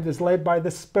antitype that's led by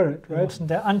the Spirit, Wir right? müssen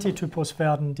der Antitypus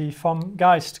werden, die vom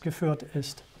Geist geführt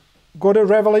ist. Go to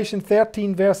Revelation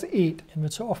 13, verse 8. Gehen wir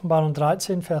zur Offenbarung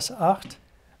 13, Vers 8.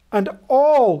 And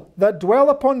all that dwell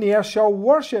upon the earth shall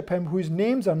worship him whose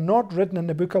names are not written in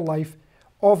the book of life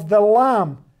of the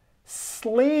Lamb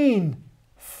slain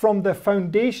from the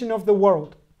foundation of the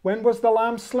world. When was the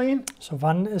Lamb slain? So,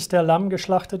 wann ist der Lamm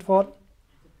geschlachtet worden?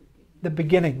 The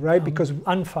beginning, right? Because Am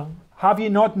Anfang. have you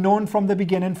not known from the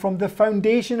beginning, from the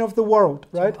foundation of the world,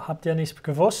 right? So, habt ihr nicht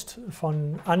gewusst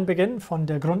von Anbeginn, von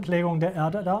der Grundlegung der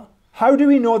Erde da? How do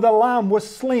we know the Lamb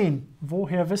was slain?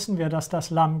 Woher wissen wir, dass das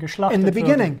Lamm geschlachtet In the wurde?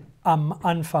 beginning. Am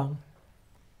Anfang.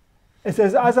 It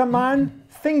says, as a man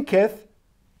thinketh,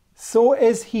 so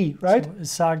is he, right? So,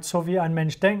 es sagt, so wie ein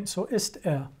Mensch denkt, so ist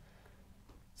er.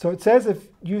 So it says, if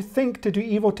you think to do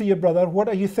evil to your brother, what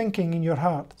are you thinking in your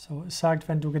heart? So, es sagt,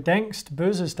 wenn du gedenkst,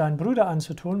 Böses deinem Bruder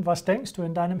anzutun, was denkst du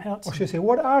in deinem Or Herzen? should I say,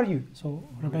 what are you? So,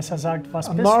 oder besser sagt, was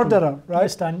A bist murderer, du? Du right?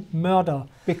 bist ein Mörder.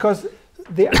 Because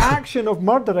the action of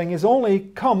murdering is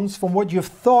only comes from what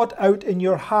you've thought out in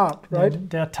your heart, right? Denn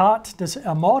der Tat des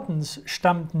Ermordens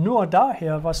stammt nur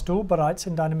daher, was du bereits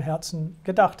in deinem Herzen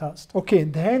gedacht hast. Okay,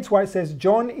 and hence why it says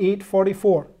John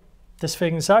 8:44.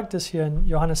 Deswegen sagt es hier in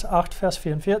Johannes 8, Vers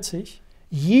 44,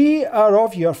 Ye are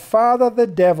of your father the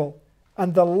devil,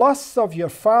 and the lusts of your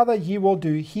father ye will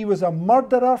do. He was a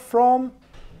murderer from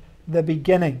the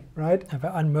beginning, right? Er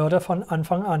war ein Mörder von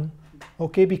Anfang an.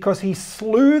 Okay, because he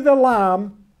slew the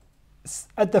lamb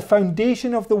at the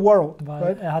foundation of the world, Weil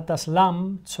right? er hat das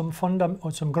Lamm zum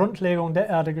Grundlegung der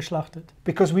Erde geschlachtet.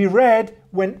 Because we read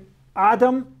when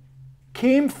Adam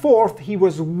came forth, he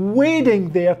was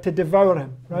waiting there to devour him,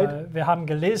 right? Weil wir haben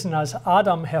gelesen, als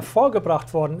Adam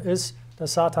hervorgebracht worden ist,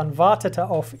 dass Satan wartete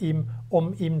auf ihn,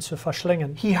 um ihn zu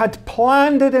verschlingen. He had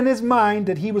planned it in his mind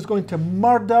that he was going to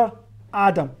murder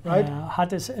Adam, right? Er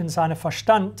hat es in seinem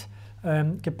Verstand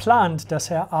geplant, dass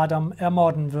er Adam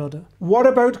ermorden würde. What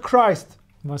about Christ?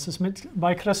 Was ist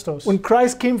bei Christus? When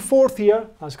Christ came forth here,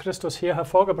 Als Christus hier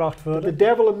hervorgebracht the wurde,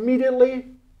 devil immediately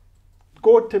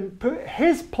go to put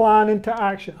his plan into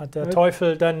action. hat der right?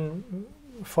 Teufel dann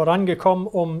vorangekommen,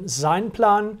 um seinen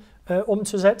Plan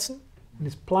umzusetzen. And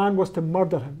his plan was to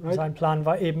murder him, right? Sein Plan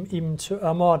war eben, ihn zu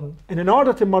ermorden. And in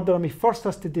order to murder him, he first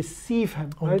has to deceive him,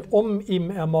 right? Und um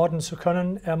ihn ermorden zu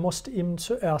können, er musste ihn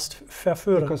zuerst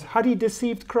verführen. Because had he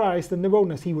deceived Christ in the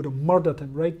wilderness, he would have murdered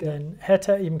him right there. Denn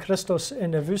hätte er ihm Christus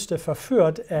in der Wüste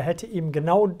verführt, er hätte ihn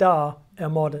genau da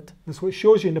ermordet. That's what it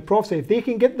shows you in the prophecy. If they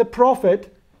can get the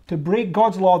prophet to break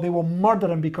God's law, they will murder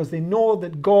him because they know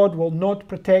that God will not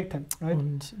protect him, right?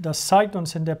 Und das zeigt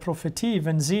uns in der Prophetie,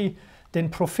 wenn sie den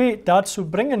Prophet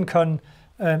dazu bringen können,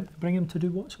 bring him to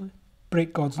do what? Sorry?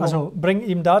 Break God's law. Also bring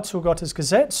ihm dazu, Gottes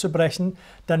Gesetz zu brechen,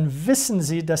 dann wissen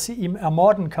sie, dass sie ihn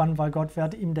ermorden kann, weil Gott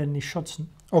werde ihn denn nicht schützen.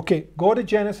 Okay, go to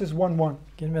Genesis 1:1.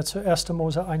 Gehen wir zu 1.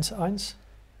 Mose 1,1.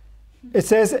 It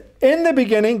says, in the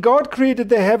beginning, God created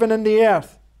the heaven and the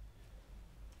earth.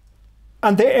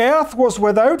 And the earth was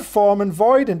without form and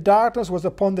void, and darkness was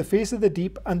upon the face of the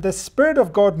deep. And the Spirit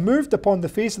of God moved upon the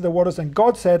face of the waters. And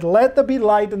God said, let there be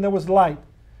light, and there was light.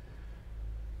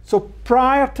 So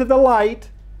prior to the light,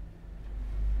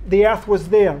 the earth was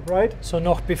there, right? So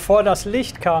noch bevor das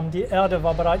Licht kam, die Erde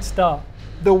war bereits da.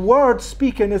 The word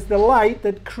speaking is the light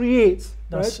that creates,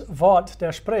 Das right? Wort,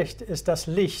 der spricht, ist das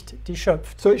Licht, die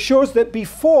schöpft. So it shows that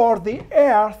before the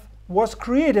earth was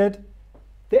created,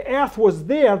 the earth was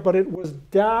there, but it was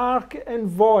dark and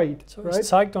void, So, right? es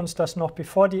zeigt uns, dass noch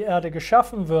bevor die Erde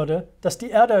geschaffen wurde, dass die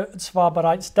Erde zwar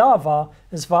bereits da war,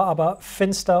 es war aber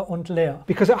finster und leer.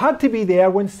 Because it had to be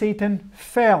there when Satan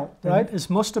fell, Denn right? es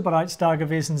musste bereits da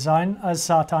gewesen sein, als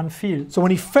Satan fiel. So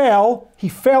when he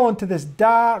fell into this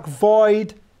dark,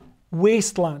 void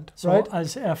wasteland, So, right?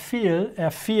 als er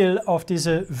fiel auf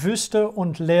diese wüste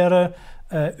und leere,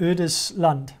 ödes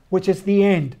Land, Which is the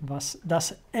end. was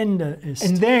das Ende ist.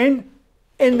 And then,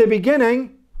 in the beginning,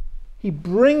 he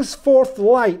brings forth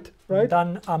light, Und right?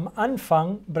 dann am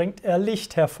Anfang bringt er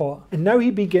Licht hervor. And now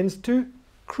he begins to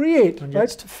create, Und right?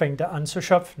 jetzt fängt er an zu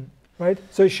schöpfen. Right?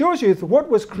 So it shows you that what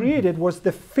was created was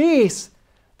the face,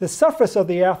 the surface of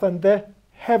the earth and the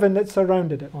heaven that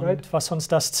surrounded it, Und right? was uns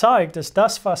das zeigt, ist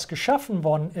das, was geschaffen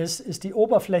worden ist die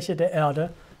Oberfläche der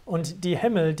Erde und die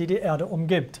Himmel, die die Erde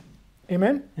umgibt.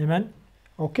 Amen? Amen?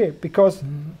 Okay, because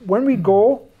when we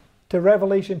go to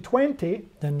Revelation 20,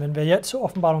 Denn wenn wir jetzt zur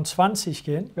Offenbarung 20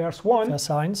 gehen, verse 1, Vers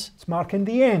 1, it's marking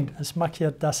the end. es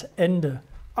markiert das Ende.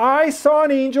 I saw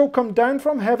an angel come down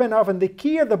from heaven having the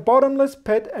key of the bottomless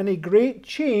pit and a great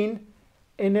chain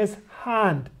in his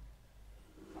hand.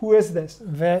 Who is this?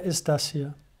 Wer ist das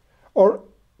hier? Or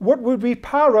what would we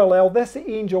parallel this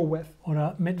angel with?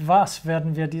 Oder mit was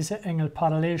werden wir diese Engel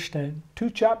parallel stellen? 2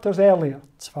 chapters earlier.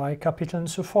 2 Kapiteln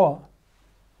zuvor.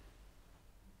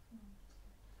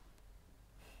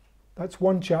 That's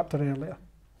 1 chapter earlier.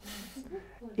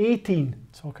 18.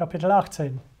 So Kapitel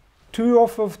 18. 2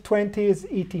 off of 20 is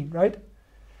 18, right?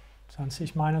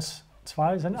 20 minus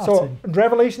 2 sind 18. So in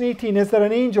Revelation 18 is there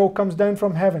an angel comes down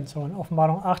from heaven. So in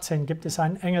Offenbarung 18 gibt es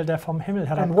einen Engel, der vom Himmel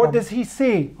And what herabkommt. does he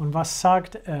say? Und was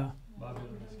sagt er?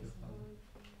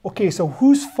 Okay, so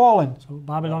who's fallen? So,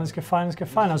 Babylon ist gefallen,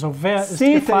 Also wer ist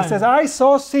Satan. It says, gefallen? I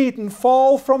saw Satan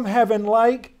fall from heaven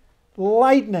like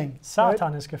lightning. Right?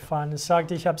 Satan ist gefallen. Es sagt,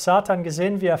 ich habe Satan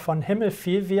gesehen, wie er von Himmel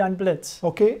fiel wie ein Blitz.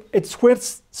 Okay, it's where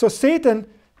so Satan,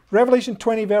 Revelation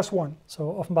 20 verse 1. So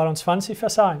Offenbarung 20,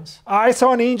 Vers 1. I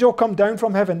saw an angel come down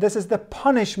from heaven. This is the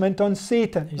punishment on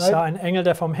Satan. Ich Right? sah einen Engel,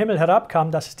 der vom Himmel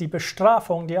herabkam. Das ist die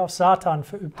Bestrafung, die auf Satan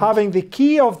verübt wird. Having the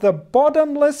key of the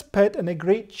bottomless pit and a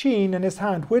great chain in his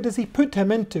hand. Where does he put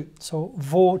him into? So,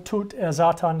 wo tut er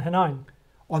Satan hinein?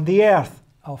 On the earth.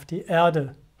 Auf die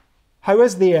Erde. How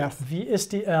is the earth? Wie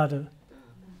ist die Erde?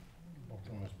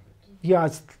 Yeah,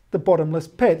 it's the bottomless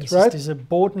pit, Es right? ist dieser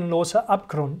bodenlose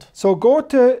Abgrund. So go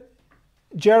to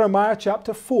Jeremiah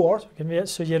chapter 4, Gehen wir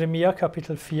jetzt zu Jeremia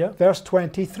Kapitel 4, verse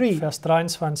 23. Vers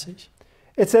 23.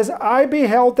 It says, I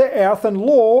beheld the earth, and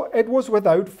lo, it was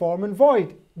without form and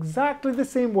void. Exactly the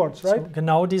same words, right? So,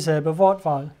 genau dieselbe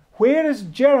Wortwahl. Where is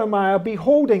Jeremiah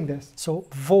beholding this? So,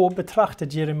 wo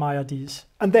betrachtet Jeremia dies?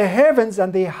 And the heavens,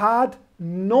 and they had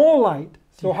no light.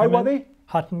 So Die how were Himmel they?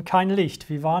 hatten kein Licht.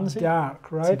 Wie waren sie? Dark,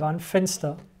 Sie right? waren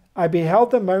finster. I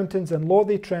beheld the mountains, and lo,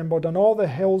 they trembled, and all the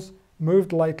hills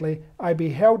moved lightly. I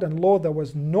beheld, and lo, there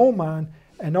was no man,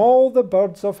 and all the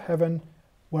birds of heaven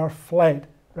were fled,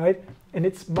 right? And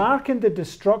it's marking the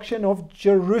destruction of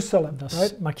Jerusalem, Das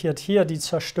right? markiert hier die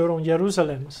Zerstörung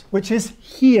Jerusalems, Which is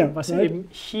here, was right? eben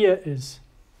hier ist.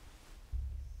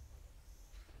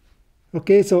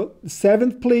 Okay, so the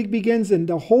seventh plague begins, and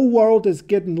the whole world is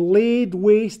getting laid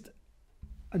waste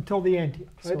until the end here,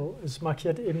 right? So, es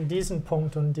markiert eben diesen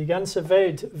Punkt und die ganze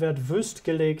Welt wird wüst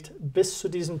gelegt bis zu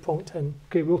diesem Punkt hin.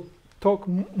 Okay, we'll talk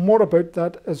more about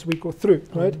that as we go through,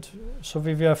 right? Und so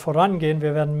wie wir vorangehen,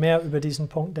 wir werden mehr über diesen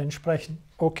Punkt dann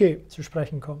Okay, zu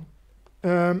sprechen kommen.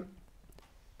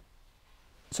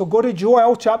 so go to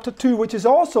Joel chapter 2, which is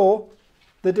also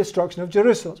the destruction of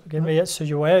Jerusalem. Gehen wir jetzt zu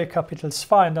Joel Kapitel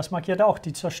 2 und das markiert auch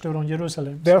die Zerstörung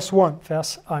Jerusalems. Verse 1.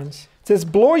 Vers 1. It says,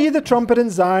 Blow ye the trumpet in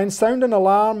Zion, sound an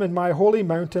alarm in my holy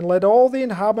mountain, let all the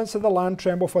inhabitants of the land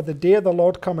tremble, for the day of the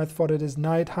Lord cometh, for it is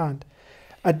nigh at hand.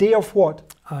 A day of what?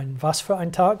 Was für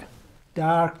ein Tag?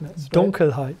 Darkness. Right?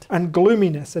 Dunkelheit. And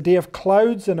gloominess, a day of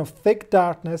clouds and of thick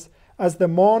darkness, as the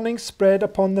morning spread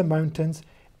upon the mountains,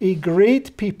 a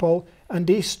great people and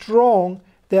a strong,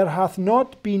 there hath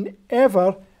not been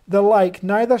ever the like,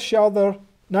 neither shall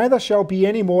be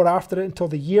any more after it until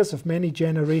the years of many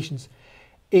generations.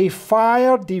 A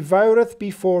fire devoureth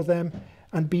before them,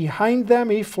 and behind them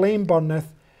a flame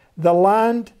burneth. The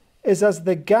land is as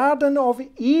the garden of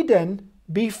Eden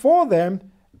before them,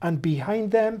 and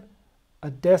behind them a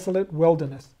desolate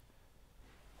wilderness.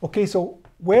 Okay, so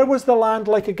where was the land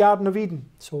like a Garden of Eden?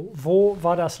 So, wo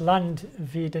war das Land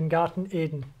wie den Garten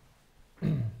Eden?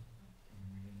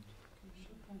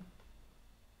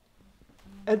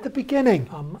 At the beginning.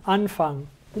 Am Anfang,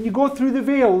 When you go through the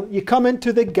veil, you come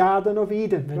into the Garden of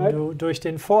Eden, wenn right? du durch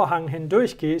den Vorhang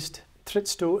hindurchgehst,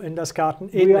 trittst du in das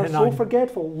Garten We Eden are so hinein.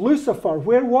 forgetful. Lucifer,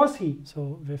 where was he?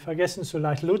 So, wir vergessen so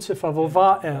leicht Luzifer, wo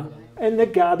war er? In the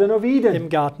Garden of Eden. Im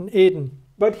Garten Eden.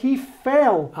 But he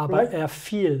fell, Aber right? er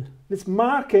fiel. This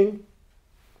marking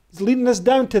is leading us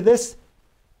down to this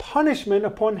punishment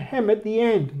upon him at the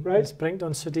end, right? Das bringt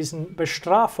uns zu diesen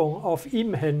Bestrafung auf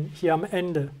ihm hin, hier am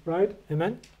Ende. Right?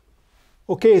 Amen?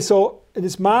 Okay, so it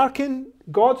is marking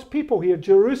God's people here,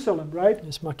 Jerusalem, right?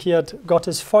 Es markiert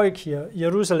Gottes Volk hier,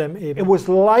 Jerusalem It eben. was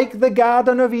like the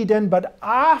Garden of Eden, but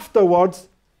afterwards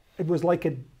it was like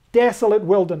a desolate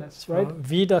wilderness, right?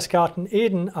 Wie das Garten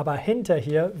Eden, aber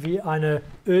hinterher wie eine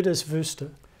ödes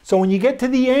Wüste. So when you get to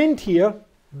the end here,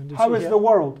 Wenn du, how zu is the hier,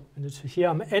 world? wenn du zu hier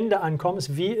am Ende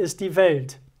ankommst, wie ist die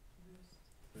Welt?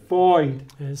 Void.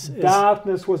 Es ist,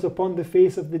 Darkness was upon the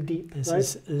face of the deep, es right?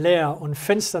 ist leer und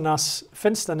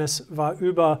Finsternis war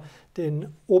über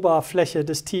den Oberfläche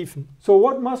des Tiefen. So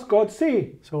what must God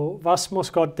say? So, was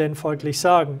muss Gott denn folglich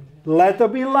sagen? Let there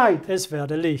be light. Es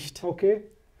werde Licht. Okay?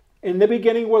 In the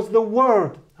beginning was the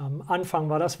Word, Am Anfang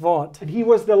war das Wort. and He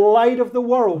was the light of the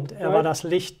world. Er war right? das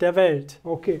Licht der Welt.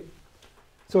 Okay.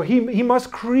 So he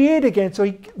must create again. So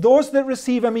those that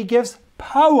receive Him, He gives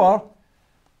power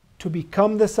to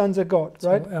become the sons of God,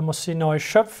 right? So, er muss sie neu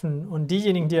schöpfen und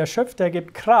diejenigen, die er schöpft, er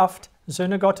gibt Kraft,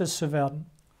 Söhne Gottes zu werden.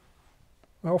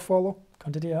 Well, follow.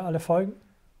 Konntet ihr alle folgen?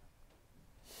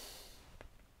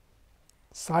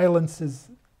 Silence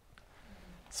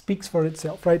speaks for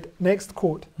itself, right? Next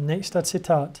quote. Nächster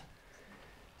Zitat.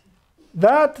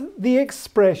 That the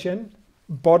expression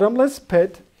bottomless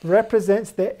pit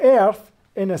represents the earth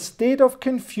in a state of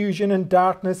confusion and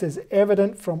darkness is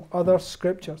evident from other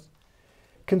scriptures.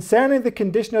 Concerning the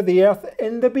condition of the earth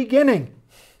in the beginning,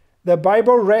 the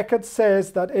Bible record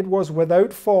says that it was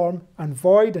without form and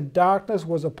void, and darkness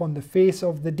was upon the face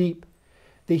of the deep.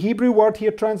 The Hebrew word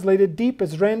here translated deep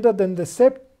is rendered in the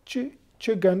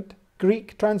Septuagint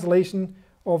Greek translation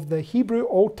of the Hebrew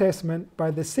Old Testament by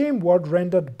the same word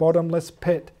rendered bottomless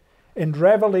pit in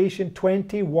Revelation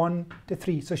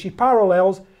 21-3. So she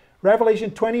parallels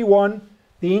Revelation 21,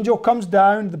 the angel comes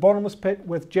down the bottomless pit,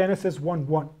 with Genesis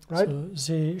 1:1, right? So,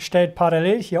 sie stellt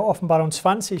parallel hier Offenbarung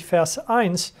 20, Vers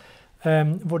 1,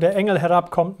 wo der Engel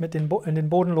herabkommt in den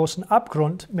bodenlosen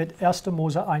Abgrund mit 1.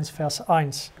 Mose 1, Vers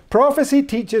 1. Prophecy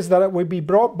teaches that it will be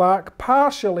brought back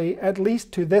partially, at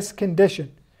least, to this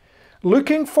condition.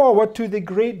 Looking forward to the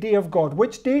great day of God.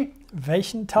 Which day?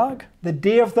 Welchen Tag? The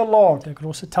day of the Lord. Der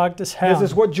große Tag des This Herrn.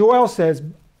 is what Joel says.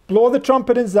 Blow the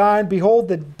trumpet in Zion, behold,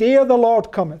 the day of the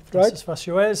Lord cometh, Das right? ist, was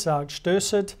Joel sagt.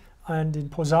 Stößet die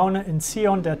Posaune in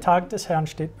Zion, der Tag des Herrn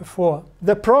steht bevor.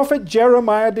 The prophet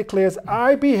Jeremiah declares,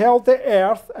 I beheld the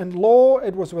earth, and lo,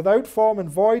 it was without form and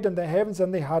void, and the heavens,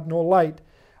 and they had no light.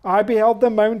 I beheld the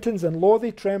mountains, and lo,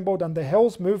 they trembled, and the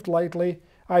hills moved lightly.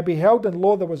 I beheld, and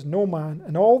lo, there was no man,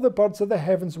 and all the birds of the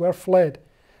heavens were fled.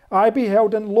 I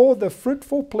beheld, and lo, the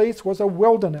fruitful place was a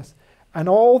wilderness, and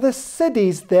all the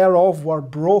cities thereof were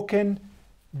broken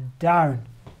down.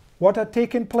 What had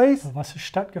taken place? Was ist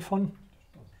stattgefunden?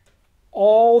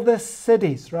 All the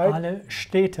cities, right? Alle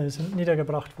Städte sind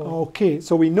niedergebracht worden. Okay,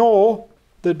 so we know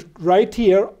that right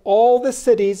here, all the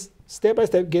cities, step by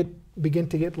step, begin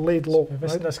to get laid low. Wir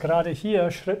wissen, Right? dass gerade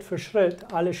hier Schritt für Schritt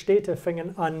alle Städte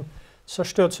fingen an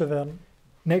zerstört zu werden.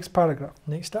 Next paragraph.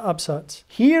 Nächster Absatz.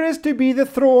 Here is to be the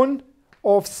throne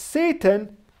of Satan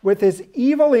with his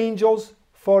evil angels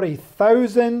for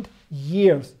 1,000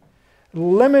 years,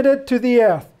 limited to the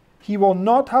earth. He will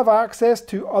not have access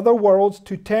to other worlds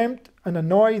to tempt and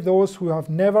annoy those who have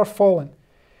never fallen.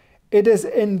 It is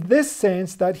in this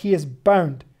sense that he is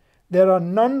bound. There are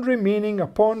none remaining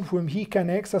upon whom he can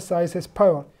exercise his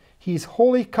power. He is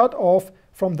wholly cut off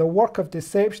from the work of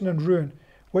deception and ruin,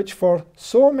 which for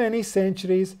so many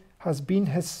centuries has been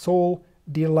his sole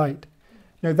delight.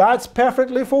 Now that's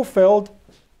perfectly fulfilled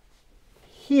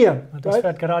here, Das right?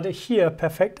 wird gerade hier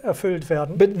perfekt erfüllt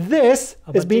werden. But this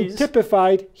Aber is being dies-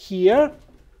 typified here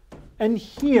and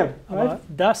here, right? Aber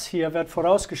das hier wird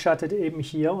vorausgeschattet eben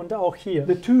hier und auch hier.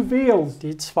 The two veils.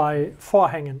 Die zwei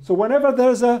Vorhängen. So whenever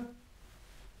there's a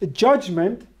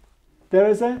judgment, there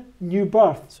is a new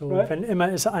birth, So, right? wenn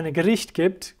immer es ein Gericht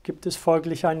gibt, gibt es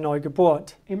folglich eine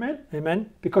Neugeburt. Amen? Amen.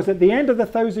 Because at the end of the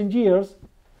 1,000 years,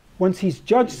 once he's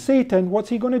judged Satan, what's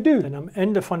he going to do? Denn am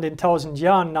Ende von den 1000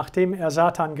 Jahren, nachdem er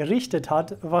Satan gerichtet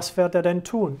hat, was wird er denn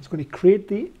tun? He's going to create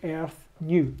the earth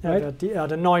new, Er right? wird die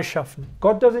Erde neu schaffen.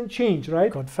 God doesn't change,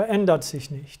 right? Gott verändert sich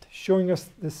nicht. Showing us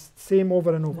this same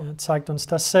over and over. Er zeigt uns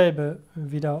dasselbe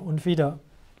wieder und wieder.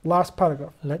 Last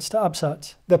paragraph. Letzter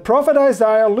Absatz. The prophet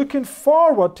Isaiah looking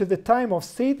forward to the time of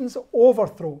Satan's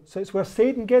overthrow. So it's where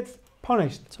Satan gets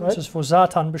punished, So ist right? es, wo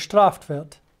Satan bestraft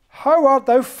wird. How art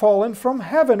thou fallen from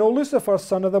heaven, O Lucifer,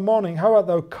 son of the morning? How art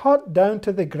thou cut down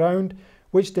to the ground,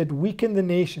 which did weaken the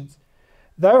nations?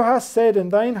 Thou hast said in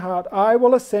thine heart, I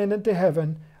will ascend into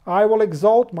heaven. I will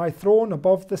exalt my throne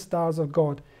above the stars of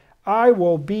God. I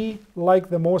will be like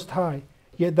the Most High.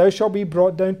 Yet thou shalt be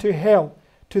brought down to hell,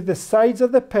 to the sides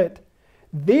of the pit.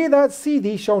 They that see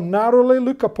thee shall narrowly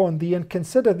look upon thee and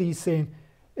consider thee, saying,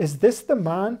 Is this the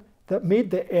man that made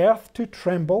the earth to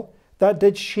tremble, that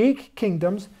did shake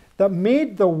kingdoms, that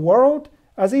made the world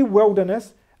as a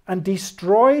wilderness, and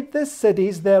destroyed the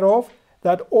cities thereof,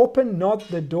 that opened not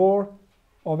the door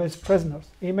of his prisoners?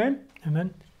 Amen?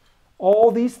 Amen. All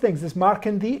these things is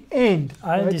marking the end,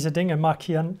 All right? diese Dinge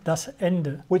markieren das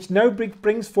Ende, Which now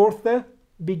brings forth the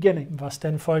beginning. was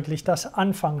denn folglich das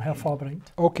Anfang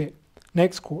hervorbringt. Okay,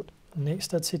 next quote.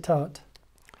 Nächster Zitat.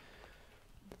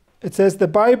 It says, the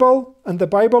Bible, and the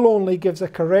Bible only, gives a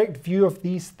correct view of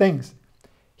these things.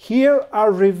 Here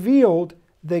are revealed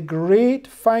the great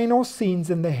final scenes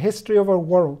in the history of our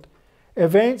world,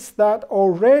 events that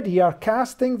already are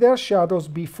casting their shadows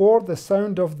before the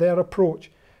sound of their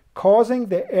approach, causing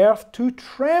the earth to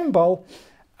tremble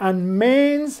and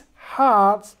men's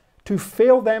hearts to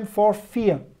fail them for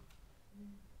fear.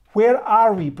 Where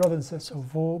are we, brothers and sisters? So,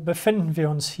 wo befinden wir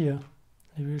uns hier,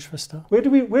 liebe Geschwister?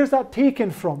 Where's that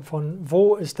taken from? Von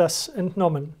wo ist das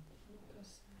entnommen?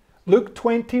 Luke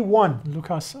 21.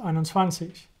 Lukas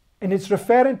 21. And it's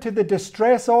referring to the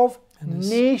distress of And it's-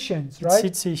 nations, right?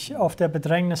 Bezieht sich auf der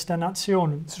Bedrängnis der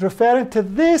Nationen. It's referring to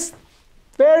this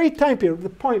very time period, the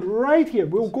point right here.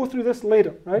 We'll go through this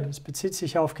later, right? Es bezieht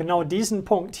sich auf genau diesen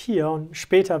Punkt hier und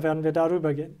später werden wir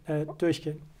darüber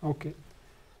durchgehen. Okay.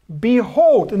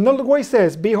 Behold, and look what he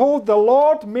says, Behold, the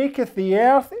Lord maketh the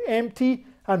earth empty,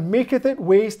 and maketh it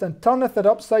waste, and turneth it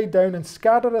upside down, and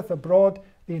scattereth abroad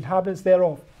the inhabitants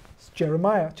thereof. It's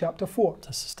Jeremiah chapter 4.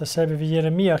 Das ist dasselbe wie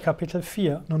Jeremia Kapitel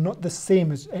 4. No, not the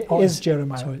same as it Oh, is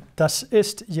Jeremiah. Sorry, das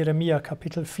ist Jeremia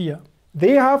Kapitel 4.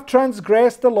 They have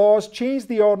transgressed the laws, changed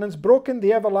the ordinance, broken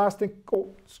the everlasting. Oh,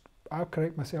 I'll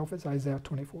correct myself. It's Isaiah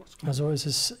 24. Also ist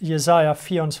es Jesaja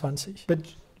 24. But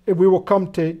we will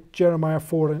come to Jeremiah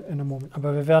 4 in a moment.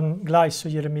 Aber wir werden gleich zu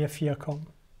Jeremia 4 kommen.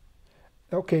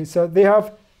 Okay, so they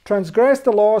have transgressed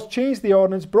the laws, changed the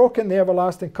ordinance, broken the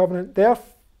everlasting covenant.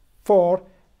 Therefore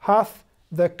hath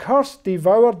the curse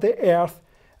devoured the earth,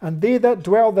 and they that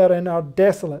dwell therein are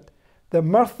desolate. The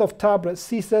mirth of tabrets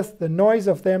ceaseth, the noise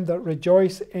of them that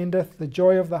rejoice endeth, the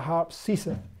joy of the harp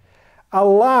ceaseth.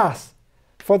 Alas,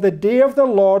 For the day of the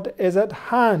Lord is at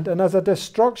hand, and as a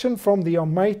destruction from the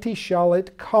Almighty shall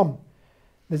it come.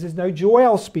 This is now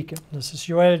Joel speaking. Das ist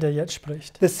Joel, der jetzt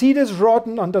spricht. The seed is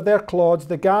rotten under their clods,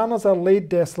 the garners are laid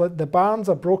desolate, the barns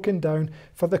are broken down,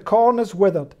 for the corn is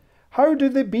withered. How do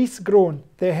the beasts groan?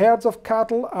 The herds of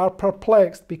cattle are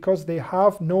perplexed, because they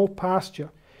have no pasture.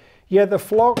 Yet the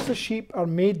flocks of sheep are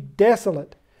made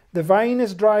desolate. The vine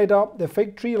is dried up, the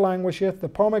fig tree languisheth, the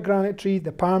pomegranate tree,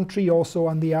 the palm tree also,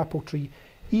 and the apple tree.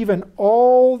 Even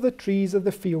all the trees of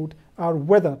the field are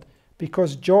withered,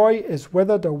 because joy is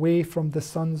withered away from the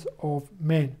sons of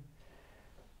men.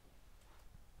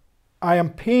 I am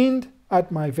pained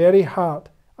at my very heart.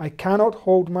 I cannot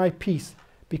hold my peace,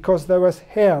 because thou hast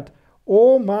heard,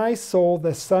 O my soul,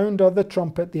 the sound of the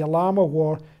trumpet, the alarm of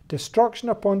war. Destruction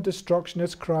upon destruction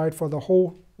is cried, for the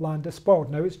whole land is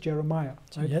spoiled. Now it's Jeremiah.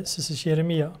 So jetzt ist es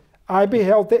Jeremia. I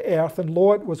beheld the earth, and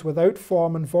lo, it was without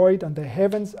form and void, and the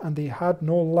heavens, and they had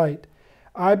no light.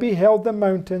 I beheld the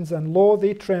mountains, and lo,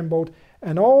 they trembled,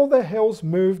 and all the hills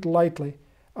moved lightly.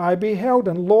 I beheld,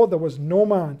 and lo, there was no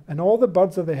man, and all the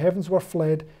birds of the heavens were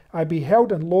fled. I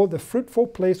beheld, and lo, the fruitful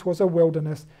place was a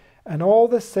wilderness, and all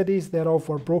the cities thereof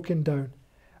were broken down.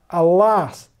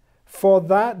 Alas, for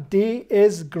that day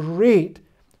is great,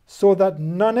 so that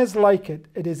none is like it.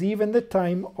 It is even the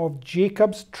time of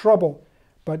Jacob's trouble,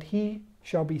 but he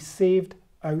shall be saved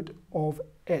out of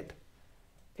it.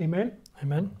 Amen?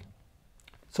 Amen.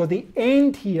 So the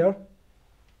end here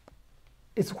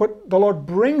is what the Lord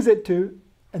brings it to,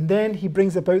 and then he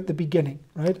brings about the beginning,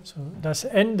 right? So, das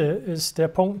Ende ist der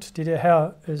Punkt, den der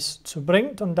Herr es zu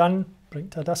bringt, und dann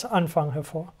bringt das Anfang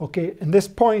hervor. Okay, and this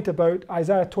point about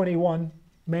Isaiah 21,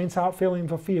 men's heart failing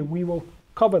for fear, we will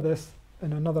cover this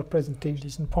in another presentation.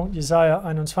 Diesen Punkt Jesaja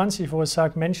 21, wo es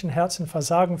sagt, Menschenherzen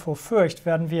versagen vor Furcht,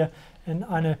 werden wir in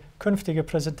eine künftige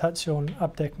Präsentation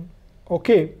abdecken.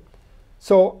 Okay,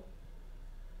 so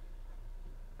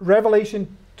Revelation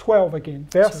 12 again,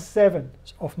 verse 7.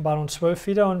 Offenbarung 12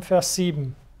 wieder und Vers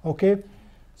 7. Okay,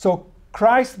 so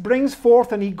Christ brings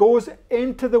forth and he goes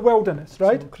into the wilderness,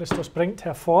 right? So, Christus bringt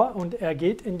hervor und er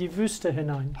geht in die Wüste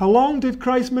hinein. How long did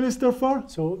Christ minister for?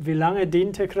 So, wie lange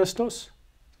diente Christus?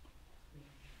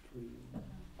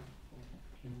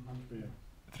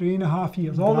 3.5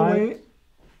 years, all the way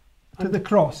to the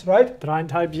cross, right?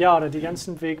 3,5 Jahre, den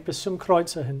ganzen Weg bis zum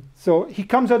Kreuzer hin. So he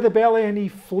comes out of the belly and he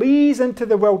flees into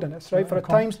the wilderness, right? Ja, For a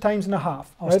times and a half.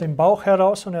 Aus Right? dem Bauch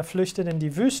heraus und er flüchtet in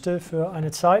die Wüste für eine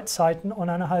Zeit, Zeiten und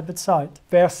eine halbe Zeit.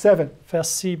 Verse 7.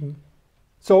 Vers 7.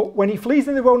 So when he flees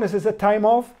in the wilderness, is a time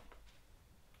of?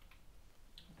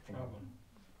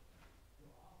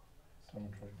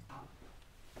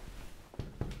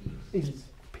 It's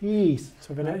peace.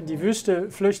 So, wenn er in die Wüste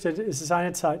flüchtet, ist es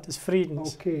eine Zeit des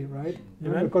Friedens. Okay, right?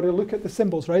 Amen. We've got to look at the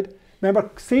symbols, right? Remember,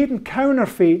 Satan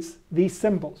counterfeits these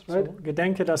symbols, right? So,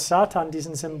 gedenke, dass Satan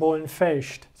diesen Symbolen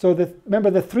fälscht. So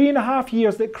remember, the 3.5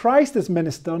 years that Christ is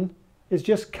ministering is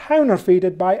just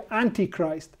counterfeited by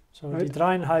Antichrist. So, Right. die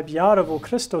 3,5 Jahre, wo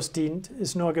Christus dient,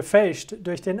 ist nur gefälscht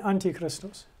durch den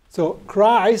Antichristus. So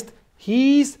Christ,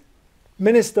 he's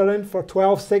ministering for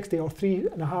 1260 or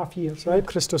 3.5 years, right?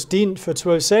 Christus dient für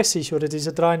 1260 oder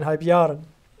diese 3,5 Jahre.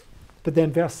 But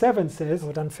then verse 7 says,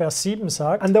 Aber dann Vers 7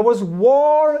 sagt, and there was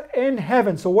war in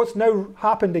heaven. So what's now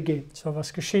happened again? so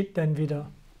was geschieht denn wieder?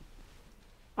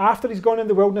 After he's gone in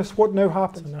the wilderness, what now So,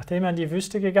 happens? nachdem er in die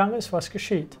Wüste gegangen ist, was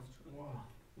geschieht?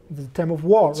 The time of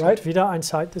war, Es right? wird wieder eine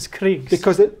Zeit des Kriegs.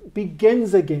 Because it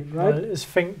begins again, right? Weil es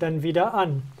fängt dann wieder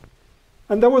an.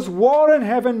 And there was war in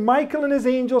heaven. Michael and his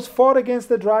angels fought against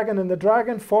the dragon, and the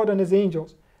dragon fought and his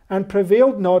angels, and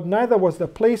prevailed not, neither was the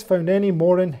place found any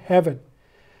more in heaven.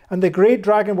 And the great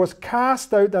dragon was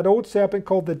cast out, that old serpent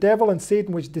called the devil and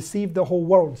Satan, which deceived the whole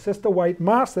world. Sister White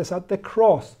marks this at the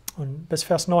cross. Und bis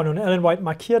Vers 9. Und Ellen White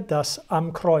markiert das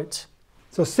am Kreuz.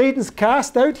 So Satan's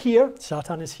cast out here,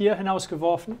 Satan ist hier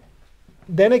hinausgeworfen,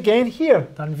 then again here,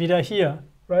 dann wieder hier.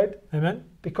 right? Amen.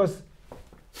 Because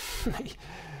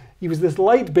he was this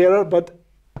light bearer, but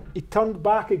he turned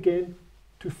back again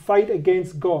to fight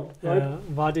against God, right? Er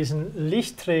war diesen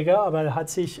Lichtträger, aber er hat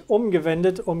sich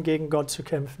umgewendet, um gegen Gott zu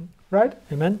kämpfen. Right?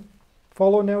 Amen.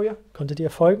 Follow now, yeah? Konntet ihr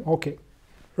folgen? Okay,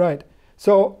 right.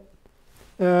 So,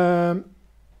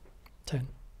 10.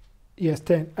 yes,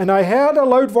 10. And I heard a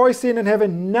loud voice saying in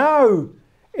heaven, now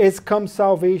is come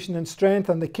salvation and strength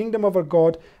and the kingdom of our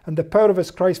God and the power of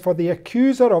his Christ, for the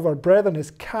accuser of our brethren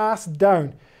is cast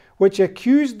down, which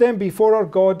accused them before our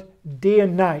God day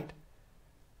and night.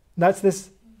 And that's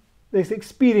this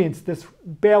experience, this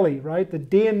belly, right? The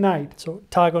day and night, So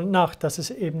Tag und Nacht, das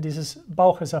ist eben dieses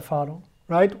Baucheserfahrung.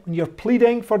 right? When you're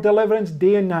pleading for deliverance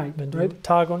day and night, wenn du right?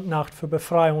 Tag und Nacht für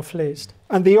Befreiung flehst.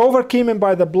 And they overcame him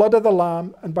by the blood of the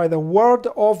Lamb and by the word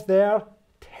of their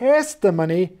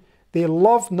testimony. They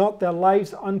loved not their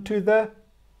lives unto the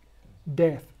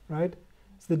death, right?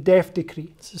 It's the death decree.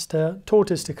 Das ist der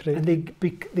Todesdekret. And they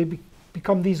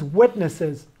become these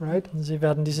witnesses, right? Und sie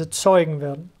werden diese Zeugen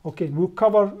werden. Okay, we'll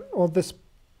cover all this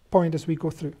point as we go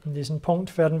through. Und diesen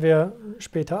Punkt werden wir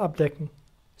später abdecken.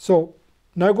 So,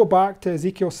 now go back to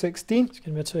Ezekiel 16, Jetzt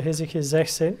gehen wir zu Hesekiel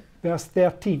 16, verse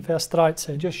 13. Vers It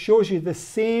 13. just shows you the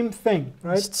same thing,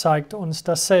 right? Es zeigt uns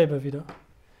dasselbe wieder.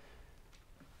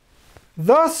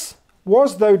 Thus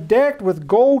was thou decked with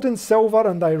gold and silver,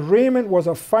 and thy raiment was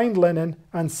of fine linen,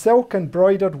 and silk and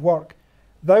broidered work.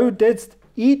 Thou didst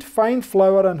eat fine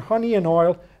flour and honey and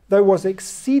oil. Thou was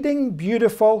exceeding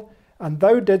beautiful, and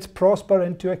thou didst prosper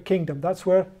into a kingdom. That's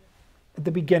where, at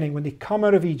the beginning, when they come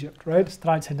out of Egypt, right? Vers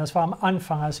 13, das war am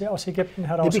Anfang, als sie aus Ägypten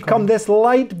They become herauskommen. this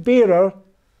light bearer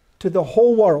to the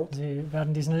whole world. Sie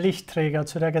werden diesen Lichtträger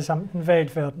zu der gesamten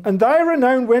Welt werden. And thy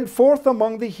renown went forth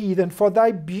among the heathen, for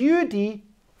thy beauty,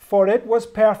 for it was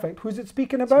perfect. Who's it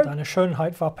speaking about? Deine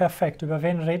Schönheit war perfekt. Über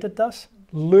wen redet das?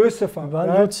 Lucifer. Über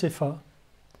Right? Luzifer.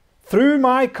 Through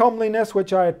my comeliness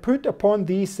which I had put upon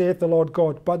thee, saith the Lord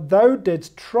God. But thou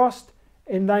didst trust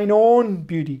in thine own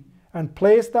beauty, and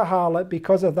placed the harlot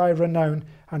because of thy renown,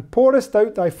 and pourest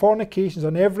out thy fornications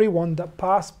on every one that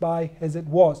passed by as it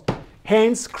was.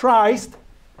 Hence Christ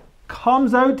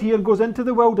comes out here, goes into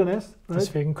the wilderness, right?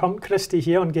 Deswegen kommt Christi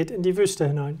hier und geht in die Wüste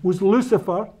hinein. Was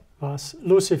Lucifer, War es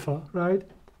Luzifer. right?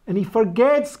 And he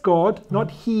forgets God, not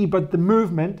he, but the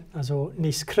movement. Also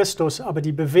nicht Christus, aber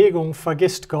die Bewegung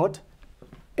vergisst Gott.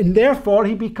 And therefore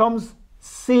he becomes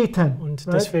Satan, Und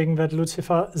right? deswegen wird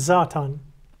Luzifer Satan,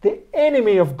 The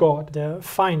enemy of God. der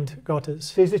Feind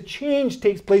Gottes. So as a change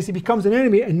takes place, he becomes an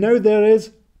enemy, and now there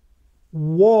is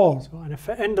war. So eine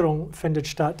Veränderung findet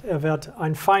statt. Er wird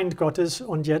ein Feind Gottes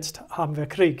und jetzt haben wir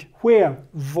Krieg. Where?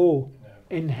 Wo?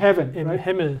 In heaven, Im right?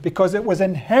 Himmel. Because it was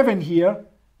in heaven here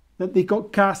that they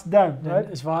got cast down, Denn right?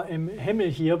 es war im Himmel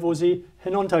hier, wo sie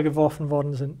hinuntergeworfen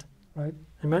worden sind. Right.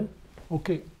 Amen?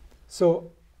 Okay.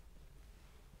 So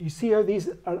you see how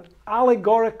these are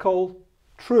allegorical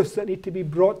truths that need to be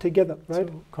brought together, right?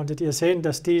 So konntet ihr sehen,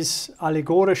 dass dies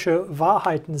allegorische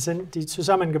Wahrheiten sind, die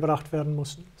zusammengebracht werden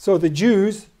mussten. So the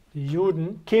Jews Die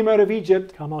Juden came out of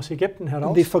Egypt kamen aus Ägypten heraus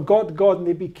and they forgot God and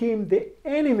they became the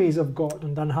enemies of God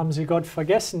und dann haben sie Gott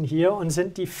vergessen hier und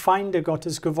sind die Feinde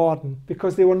Gottes geworden.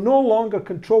 because they were no longer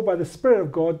controlled by the Spirit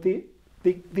of God. They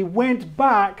went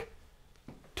back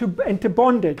into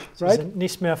bondage, Sie right? sind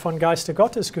nicht mehr von Geiste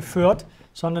Gottes geführt,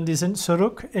 sondern die sind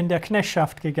zurück in der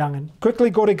Knechtschaft gegangen.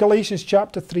 Quickly go to Galatians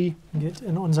chapter 3. Geht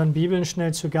in unseren Bibeln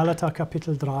schnell zu Galater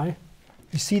Kapitel 3.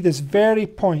 You see this very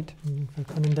point. Wir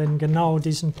können dann genau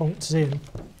diesen Punkt sehen.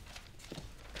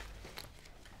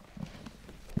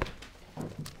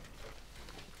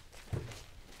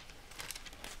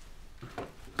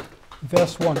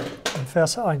 Verse 1. In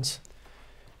Vers 1.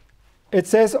 It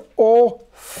says, O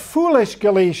foolish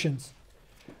Galatians,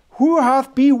 who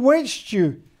hath bewitched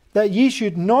you that ye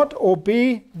should not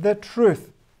obey the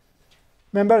truth?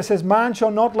 Remember, it says, man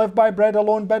shall not live by bread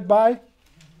alone, but by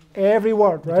every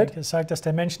word, right? Es sagt, dass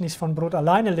der Mensch nicht von Brot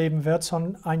alleine leben wird,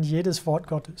 sondern ein jedes Wort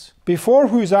Gottes. Before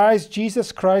whose eyes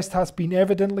Jesus Christ hath been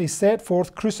evidently set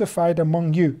forth crucified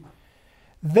among you.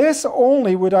 This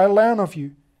only would I learn of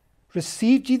you.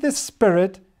 Received ye the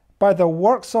Spirit by the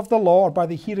works of the law or by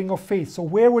the hearing of faith? So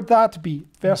where would that be?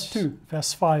 Verse 2.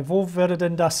 Vers 2. Wo würde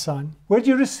denn das sein? Where do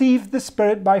you receive the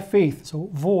Spirit by faith? So,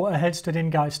 wo erhältst du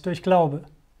den Geist durch Glaube?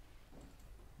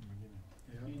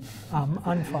 Am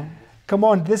Anfang. Come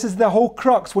on, this is the whole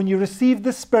crux. When you receive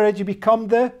the Spirit, you become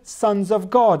the sons of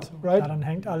God, right? Daran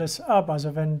hängt alles ab.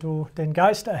 Also wenn du den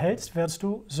Geist erhältst, wirst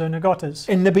du Söhne Gottes.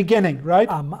 In the beginning, right?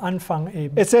 Am Anfang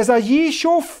eben. It says, Are ye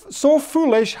so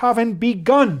foolish, having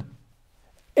begun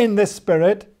in the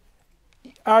Spirit,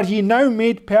 are ye now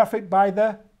made perfect by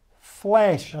the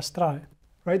flesh? Vers 3.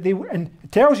 Right? And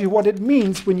it tells you what it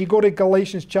means when you go to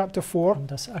Galatians chapter 4,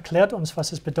 Und das erklärt uns,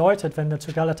 was es bedeutet, wenn wir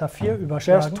zu Galater 4 verse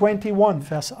überschlagen. 21.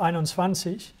 Vers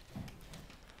 21.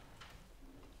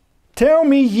 Tell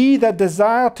me, ye that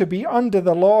desire to be under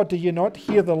the law, do ye not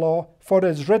hear the law? For it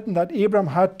is written that Abraham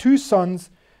had two sons,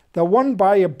 the one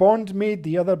by a bondmaid,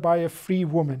 the other by a free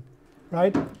woman.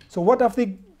 Right? So what have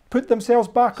they put themselves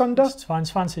back under? Vers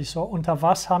 22. So, unter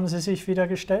was haben sie sich wieder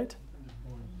gestellt?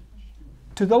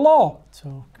 To the law.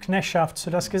 Zur Knechtschaft, zu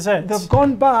das They've Gesetz.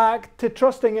 gone back to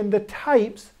trusting in the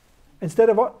types instead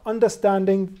of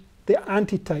understanding the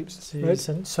antitypes. Sie Right?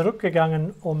 sind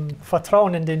zurückgegangen, um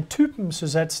Vertrauen in den Typen zu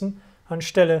setzen,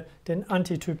 anstelle den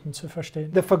Antitypen zu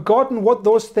verstehen. They've forgotten what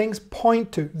those things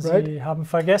point to, right? Sie haben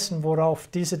vergessen, worauf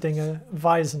diese Dinge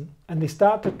weisen. And they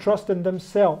start to trust in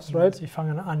themselves, right? Sie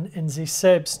fangen an, in sich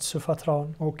selbst zu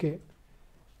vertrauen. Okay.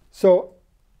 So,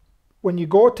 when you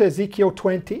go to Ezekiel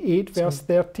 28, verse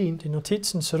 13, Die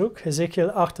Notizen zurück, Hesekiel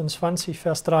 28,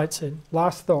 Vers 13,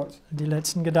 last thoughts. die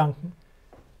letzten Gedanken.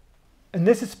 And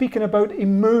this is speaking about a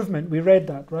movement. We read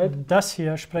that, right? Und das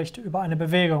hier spricht über eine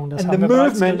Bewegung, das And the haben wir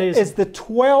bereits movement is gelesen. the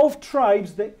 12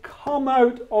 tribes that come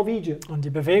out of Egypt, Und die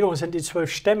Bewegung sind die 12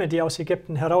 Stämme, die aus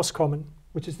Ägypten herauskommen,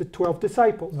 which is the 12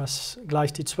 disciples. was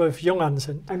gleich die 12 Jüngern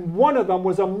sind. And one of them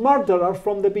was a murderer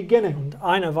from the beginning. Und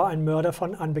einer war ein Mörder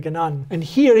von Anbeginn an. And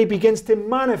here he begins to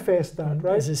manifest that, Und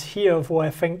right? es ist hier, wo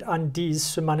er fängt an,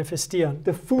 dies zu manifestieren.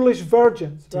 The foolish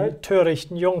virgins, Die right?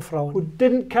 törichten Who Jungfrauen.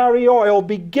 didn't carry oil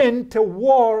begin to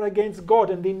war against God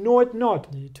and they know it not.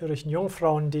 Die törichten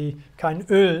Jungfrauen, die kein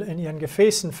Öl in ihren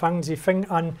Gefäßen fangen, sie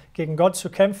fangen an, gegen Gott zu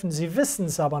kämpfen. Sie wissen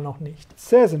es aber noch nicht. It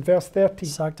says in verse 13,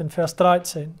 Es sagt in Vers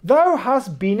 13. Thou hast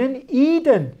been in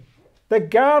Eden, the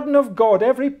garden of God.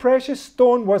 Every precious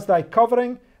stone was thy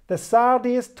covering, the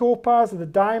sardius, topaz, the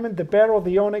diamond, the beryl,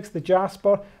 the onyx, the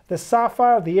jasper, the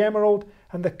sapphire, the emerald,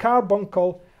 and the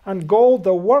carbuncle, and gold.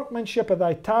 The workmanship of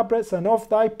thy tabrets and of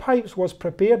thy pipes was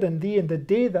prepared in thee in the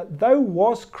day that thou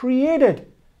wast created.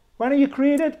 When are you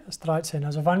created? Vers 13.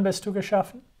 Also wann bist du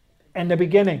geschaffen? In the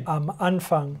beginning, Am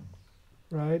Anfang.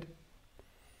 right?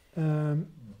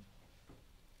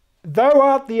 Thou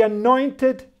art the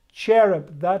anointed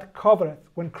cherub that covereth.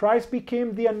 When Christ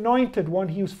became the anointed one,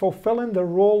 he was fulfilling the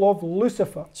role of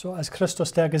Lucifer. So als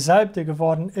Christus der Gesalbte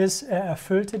geworden ist, er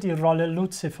erfüllte die Rolle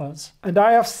Luzifers. And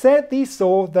I have set thee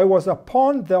so, thou was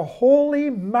upon the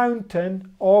holy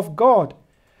mountain of God.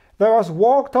 Thou hast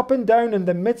walked up and down in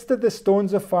the midst of the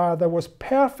stones of fire. Thou was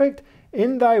perfect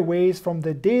in thy ways from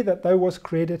the day that thou wast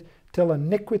created, till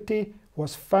iniquity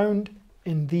was found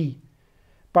in thee.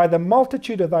 By the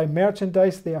multitude of thy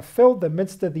merchandise they have filled the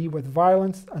midst of thee with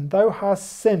violence, and thou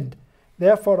hast sinned.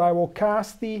 Therefore I will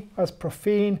cast thee as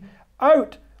profane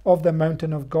out of the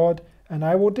mountain of God, and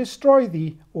I will destroy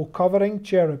thee, O covering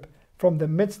cherub, from the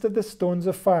midst of the stones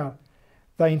of fire.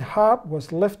 Thine heart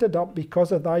was lifted up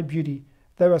because of thy beauty.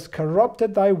 Thou hast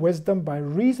corrupted thy wisdom by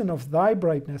reason of thy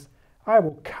brightness. I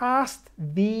will cast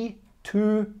thee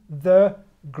to the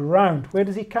ground. Where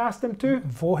does he cast him to?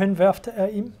 Wohin werfte er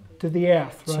ihm? To the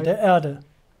earth, Zu right? der Erde.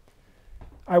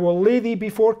 I will lay thee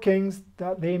before kings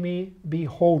that they may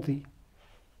behold thee.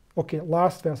 Okay,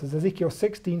 last verses. Ezekiel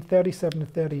 16, 37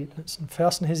 and 38. Das sind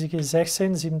Versen Hesekiel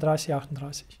 16, 37,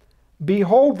 38.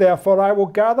 Behold, therefore, I will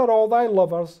gather all thy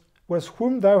lovers, with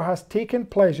whom thou hast taken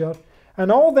pleasure,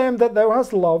 and all them that thou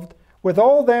hast loved, with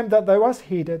all them that thou hast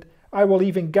hated. I will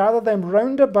even gather them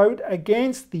round about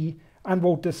against thee, and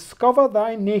will discover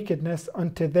thy nakedness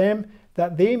unto them,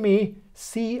 that they may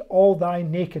see all thy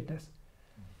nakedness.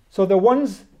 So the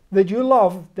ones that you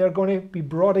love, they're going to be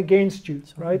brought against you,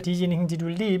 right? Diejenigen, die du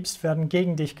liebst, werden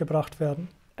gegen dich gebracht werden.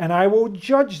 And I will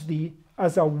judge thee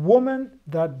as a woman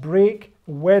that brake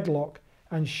wedlock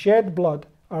and shed blood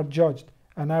are judged.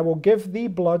 And I will give thee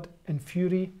blood and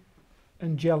fury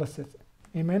and jealousy.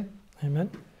 Amen? Amen.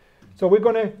 So we're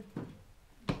going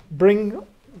to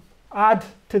add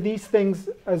to these things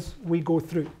as we go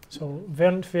through. So,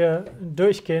 während wir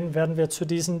durchgehen, werden wir zu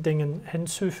diesen Dingen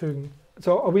hinzufügen.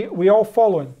 So are we all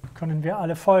following, Können wir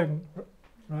alle folgen?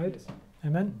 right?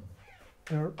 Amen.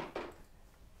 There-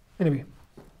 Anyway,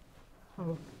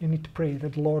 you need to pray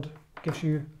that the Lord gives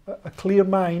you a clear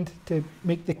mind to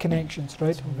make the connections,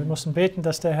 right? So, wir müssen beten,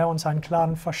 dass der Herr uns einen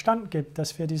klaren Verstand gibt,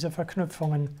 dass wir diese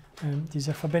Verknüpfungen,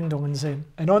 diese Verbindungen sehen.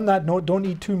 And on that note, don't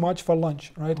eat too much for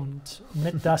lunch, right? Und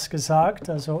mit das gesagt,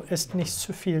 also isst nicht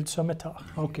zu viel zur Mittag.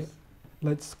 Okay,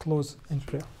 let's close in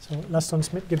prayer. So, lasst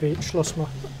uns mit Gebet Schluss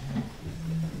machen.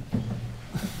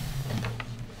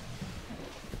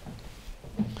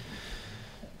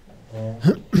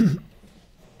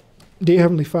 Dear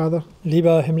Heavenly Father,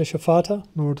 Lieber himmlischer Vater,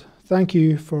 Lord, thank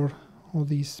you for all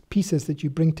these pieces that you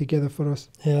bring together for us.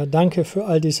 Herr, danke für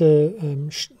all diese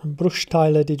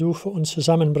Bruchsteile, die du für uns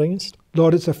zusammenbringst.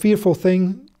 Lord, it's a fearful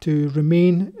thing to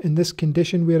remain in this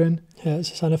condition we're in, Herr,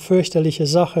 es ist eine fürchterliche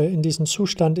Sache, in diesem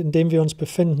Zustand, in dem wir uns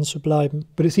befinden, zu bleiben.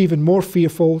 but it's even more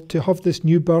fearful to have this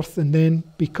new birth and then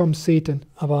become Satan.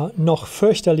 Aber noch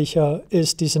fürchterlicher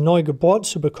ist, diese Neugeburt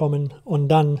zu bekommen und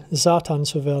dann Satan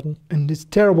zu werden. And it's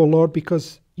terrible, Lord,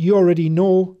 because you already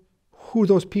know who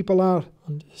those people are.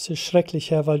 Und es ist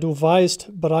schrecklich, Herr, weil du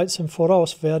weißt bereits im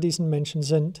Voraus, wer diesen Menschen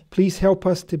sind. Please help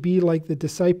us to be like the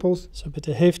disciples So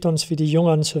bitte hilft uns, wie die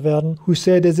Jüngern zu werden, who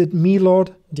said, "Is it me,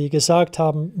 Lord?" die gesagt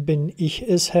haben, bin ich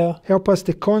es, Herr. Help us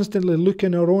to constantly look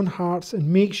in our own hearts and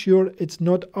make sure it's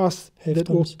not us Hilft that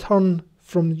will uns. turn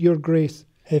from your grace.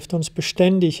 Hilft uns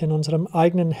beständig in unserem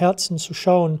eigenen Herzen zu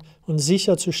schauen und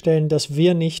sicherzustellen, dass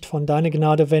wir nicht von deiner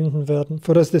Gnade wenden werden.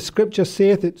 For as the scripture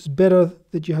saith, it's better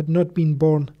that you had not been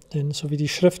born. Denn so wie die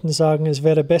Schriften sagen, es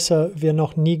wäre besser, wir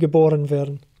noch nie geboren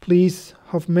wären. Please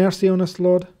have mercy on us,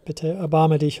 Lord. Bitte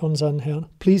erbarme dich, unseren Herrn.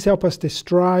 Please help us to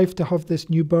strive to have this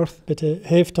new birth, Bitte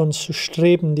hilft uns zu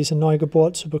streben, diese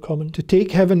Neugeburt zu bekommen, to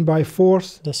take heaven by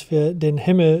force, dass wir den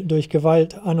Himmel durch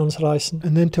Gewalt an uns reißen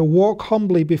and then to walk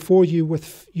humbly before you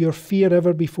with your fear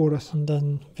ever before us, und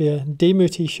dann wir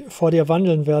demütig vor dir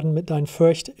wandeln werden mit dein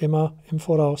Furcht immer im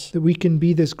Voraus, that we can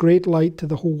be this great light to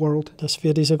the whole world. dass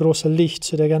wir diese große Licht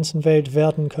zu der ganzen Welt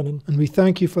werden können. And we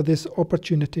thank you for this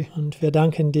opportunity. Und wir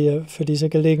danken dir für diese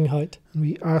Gelegenheit And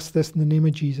we ask this in the name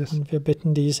of Jesus. und wir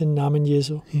bitten dies im Namen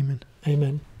Jesu. Amen.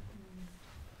 Amen.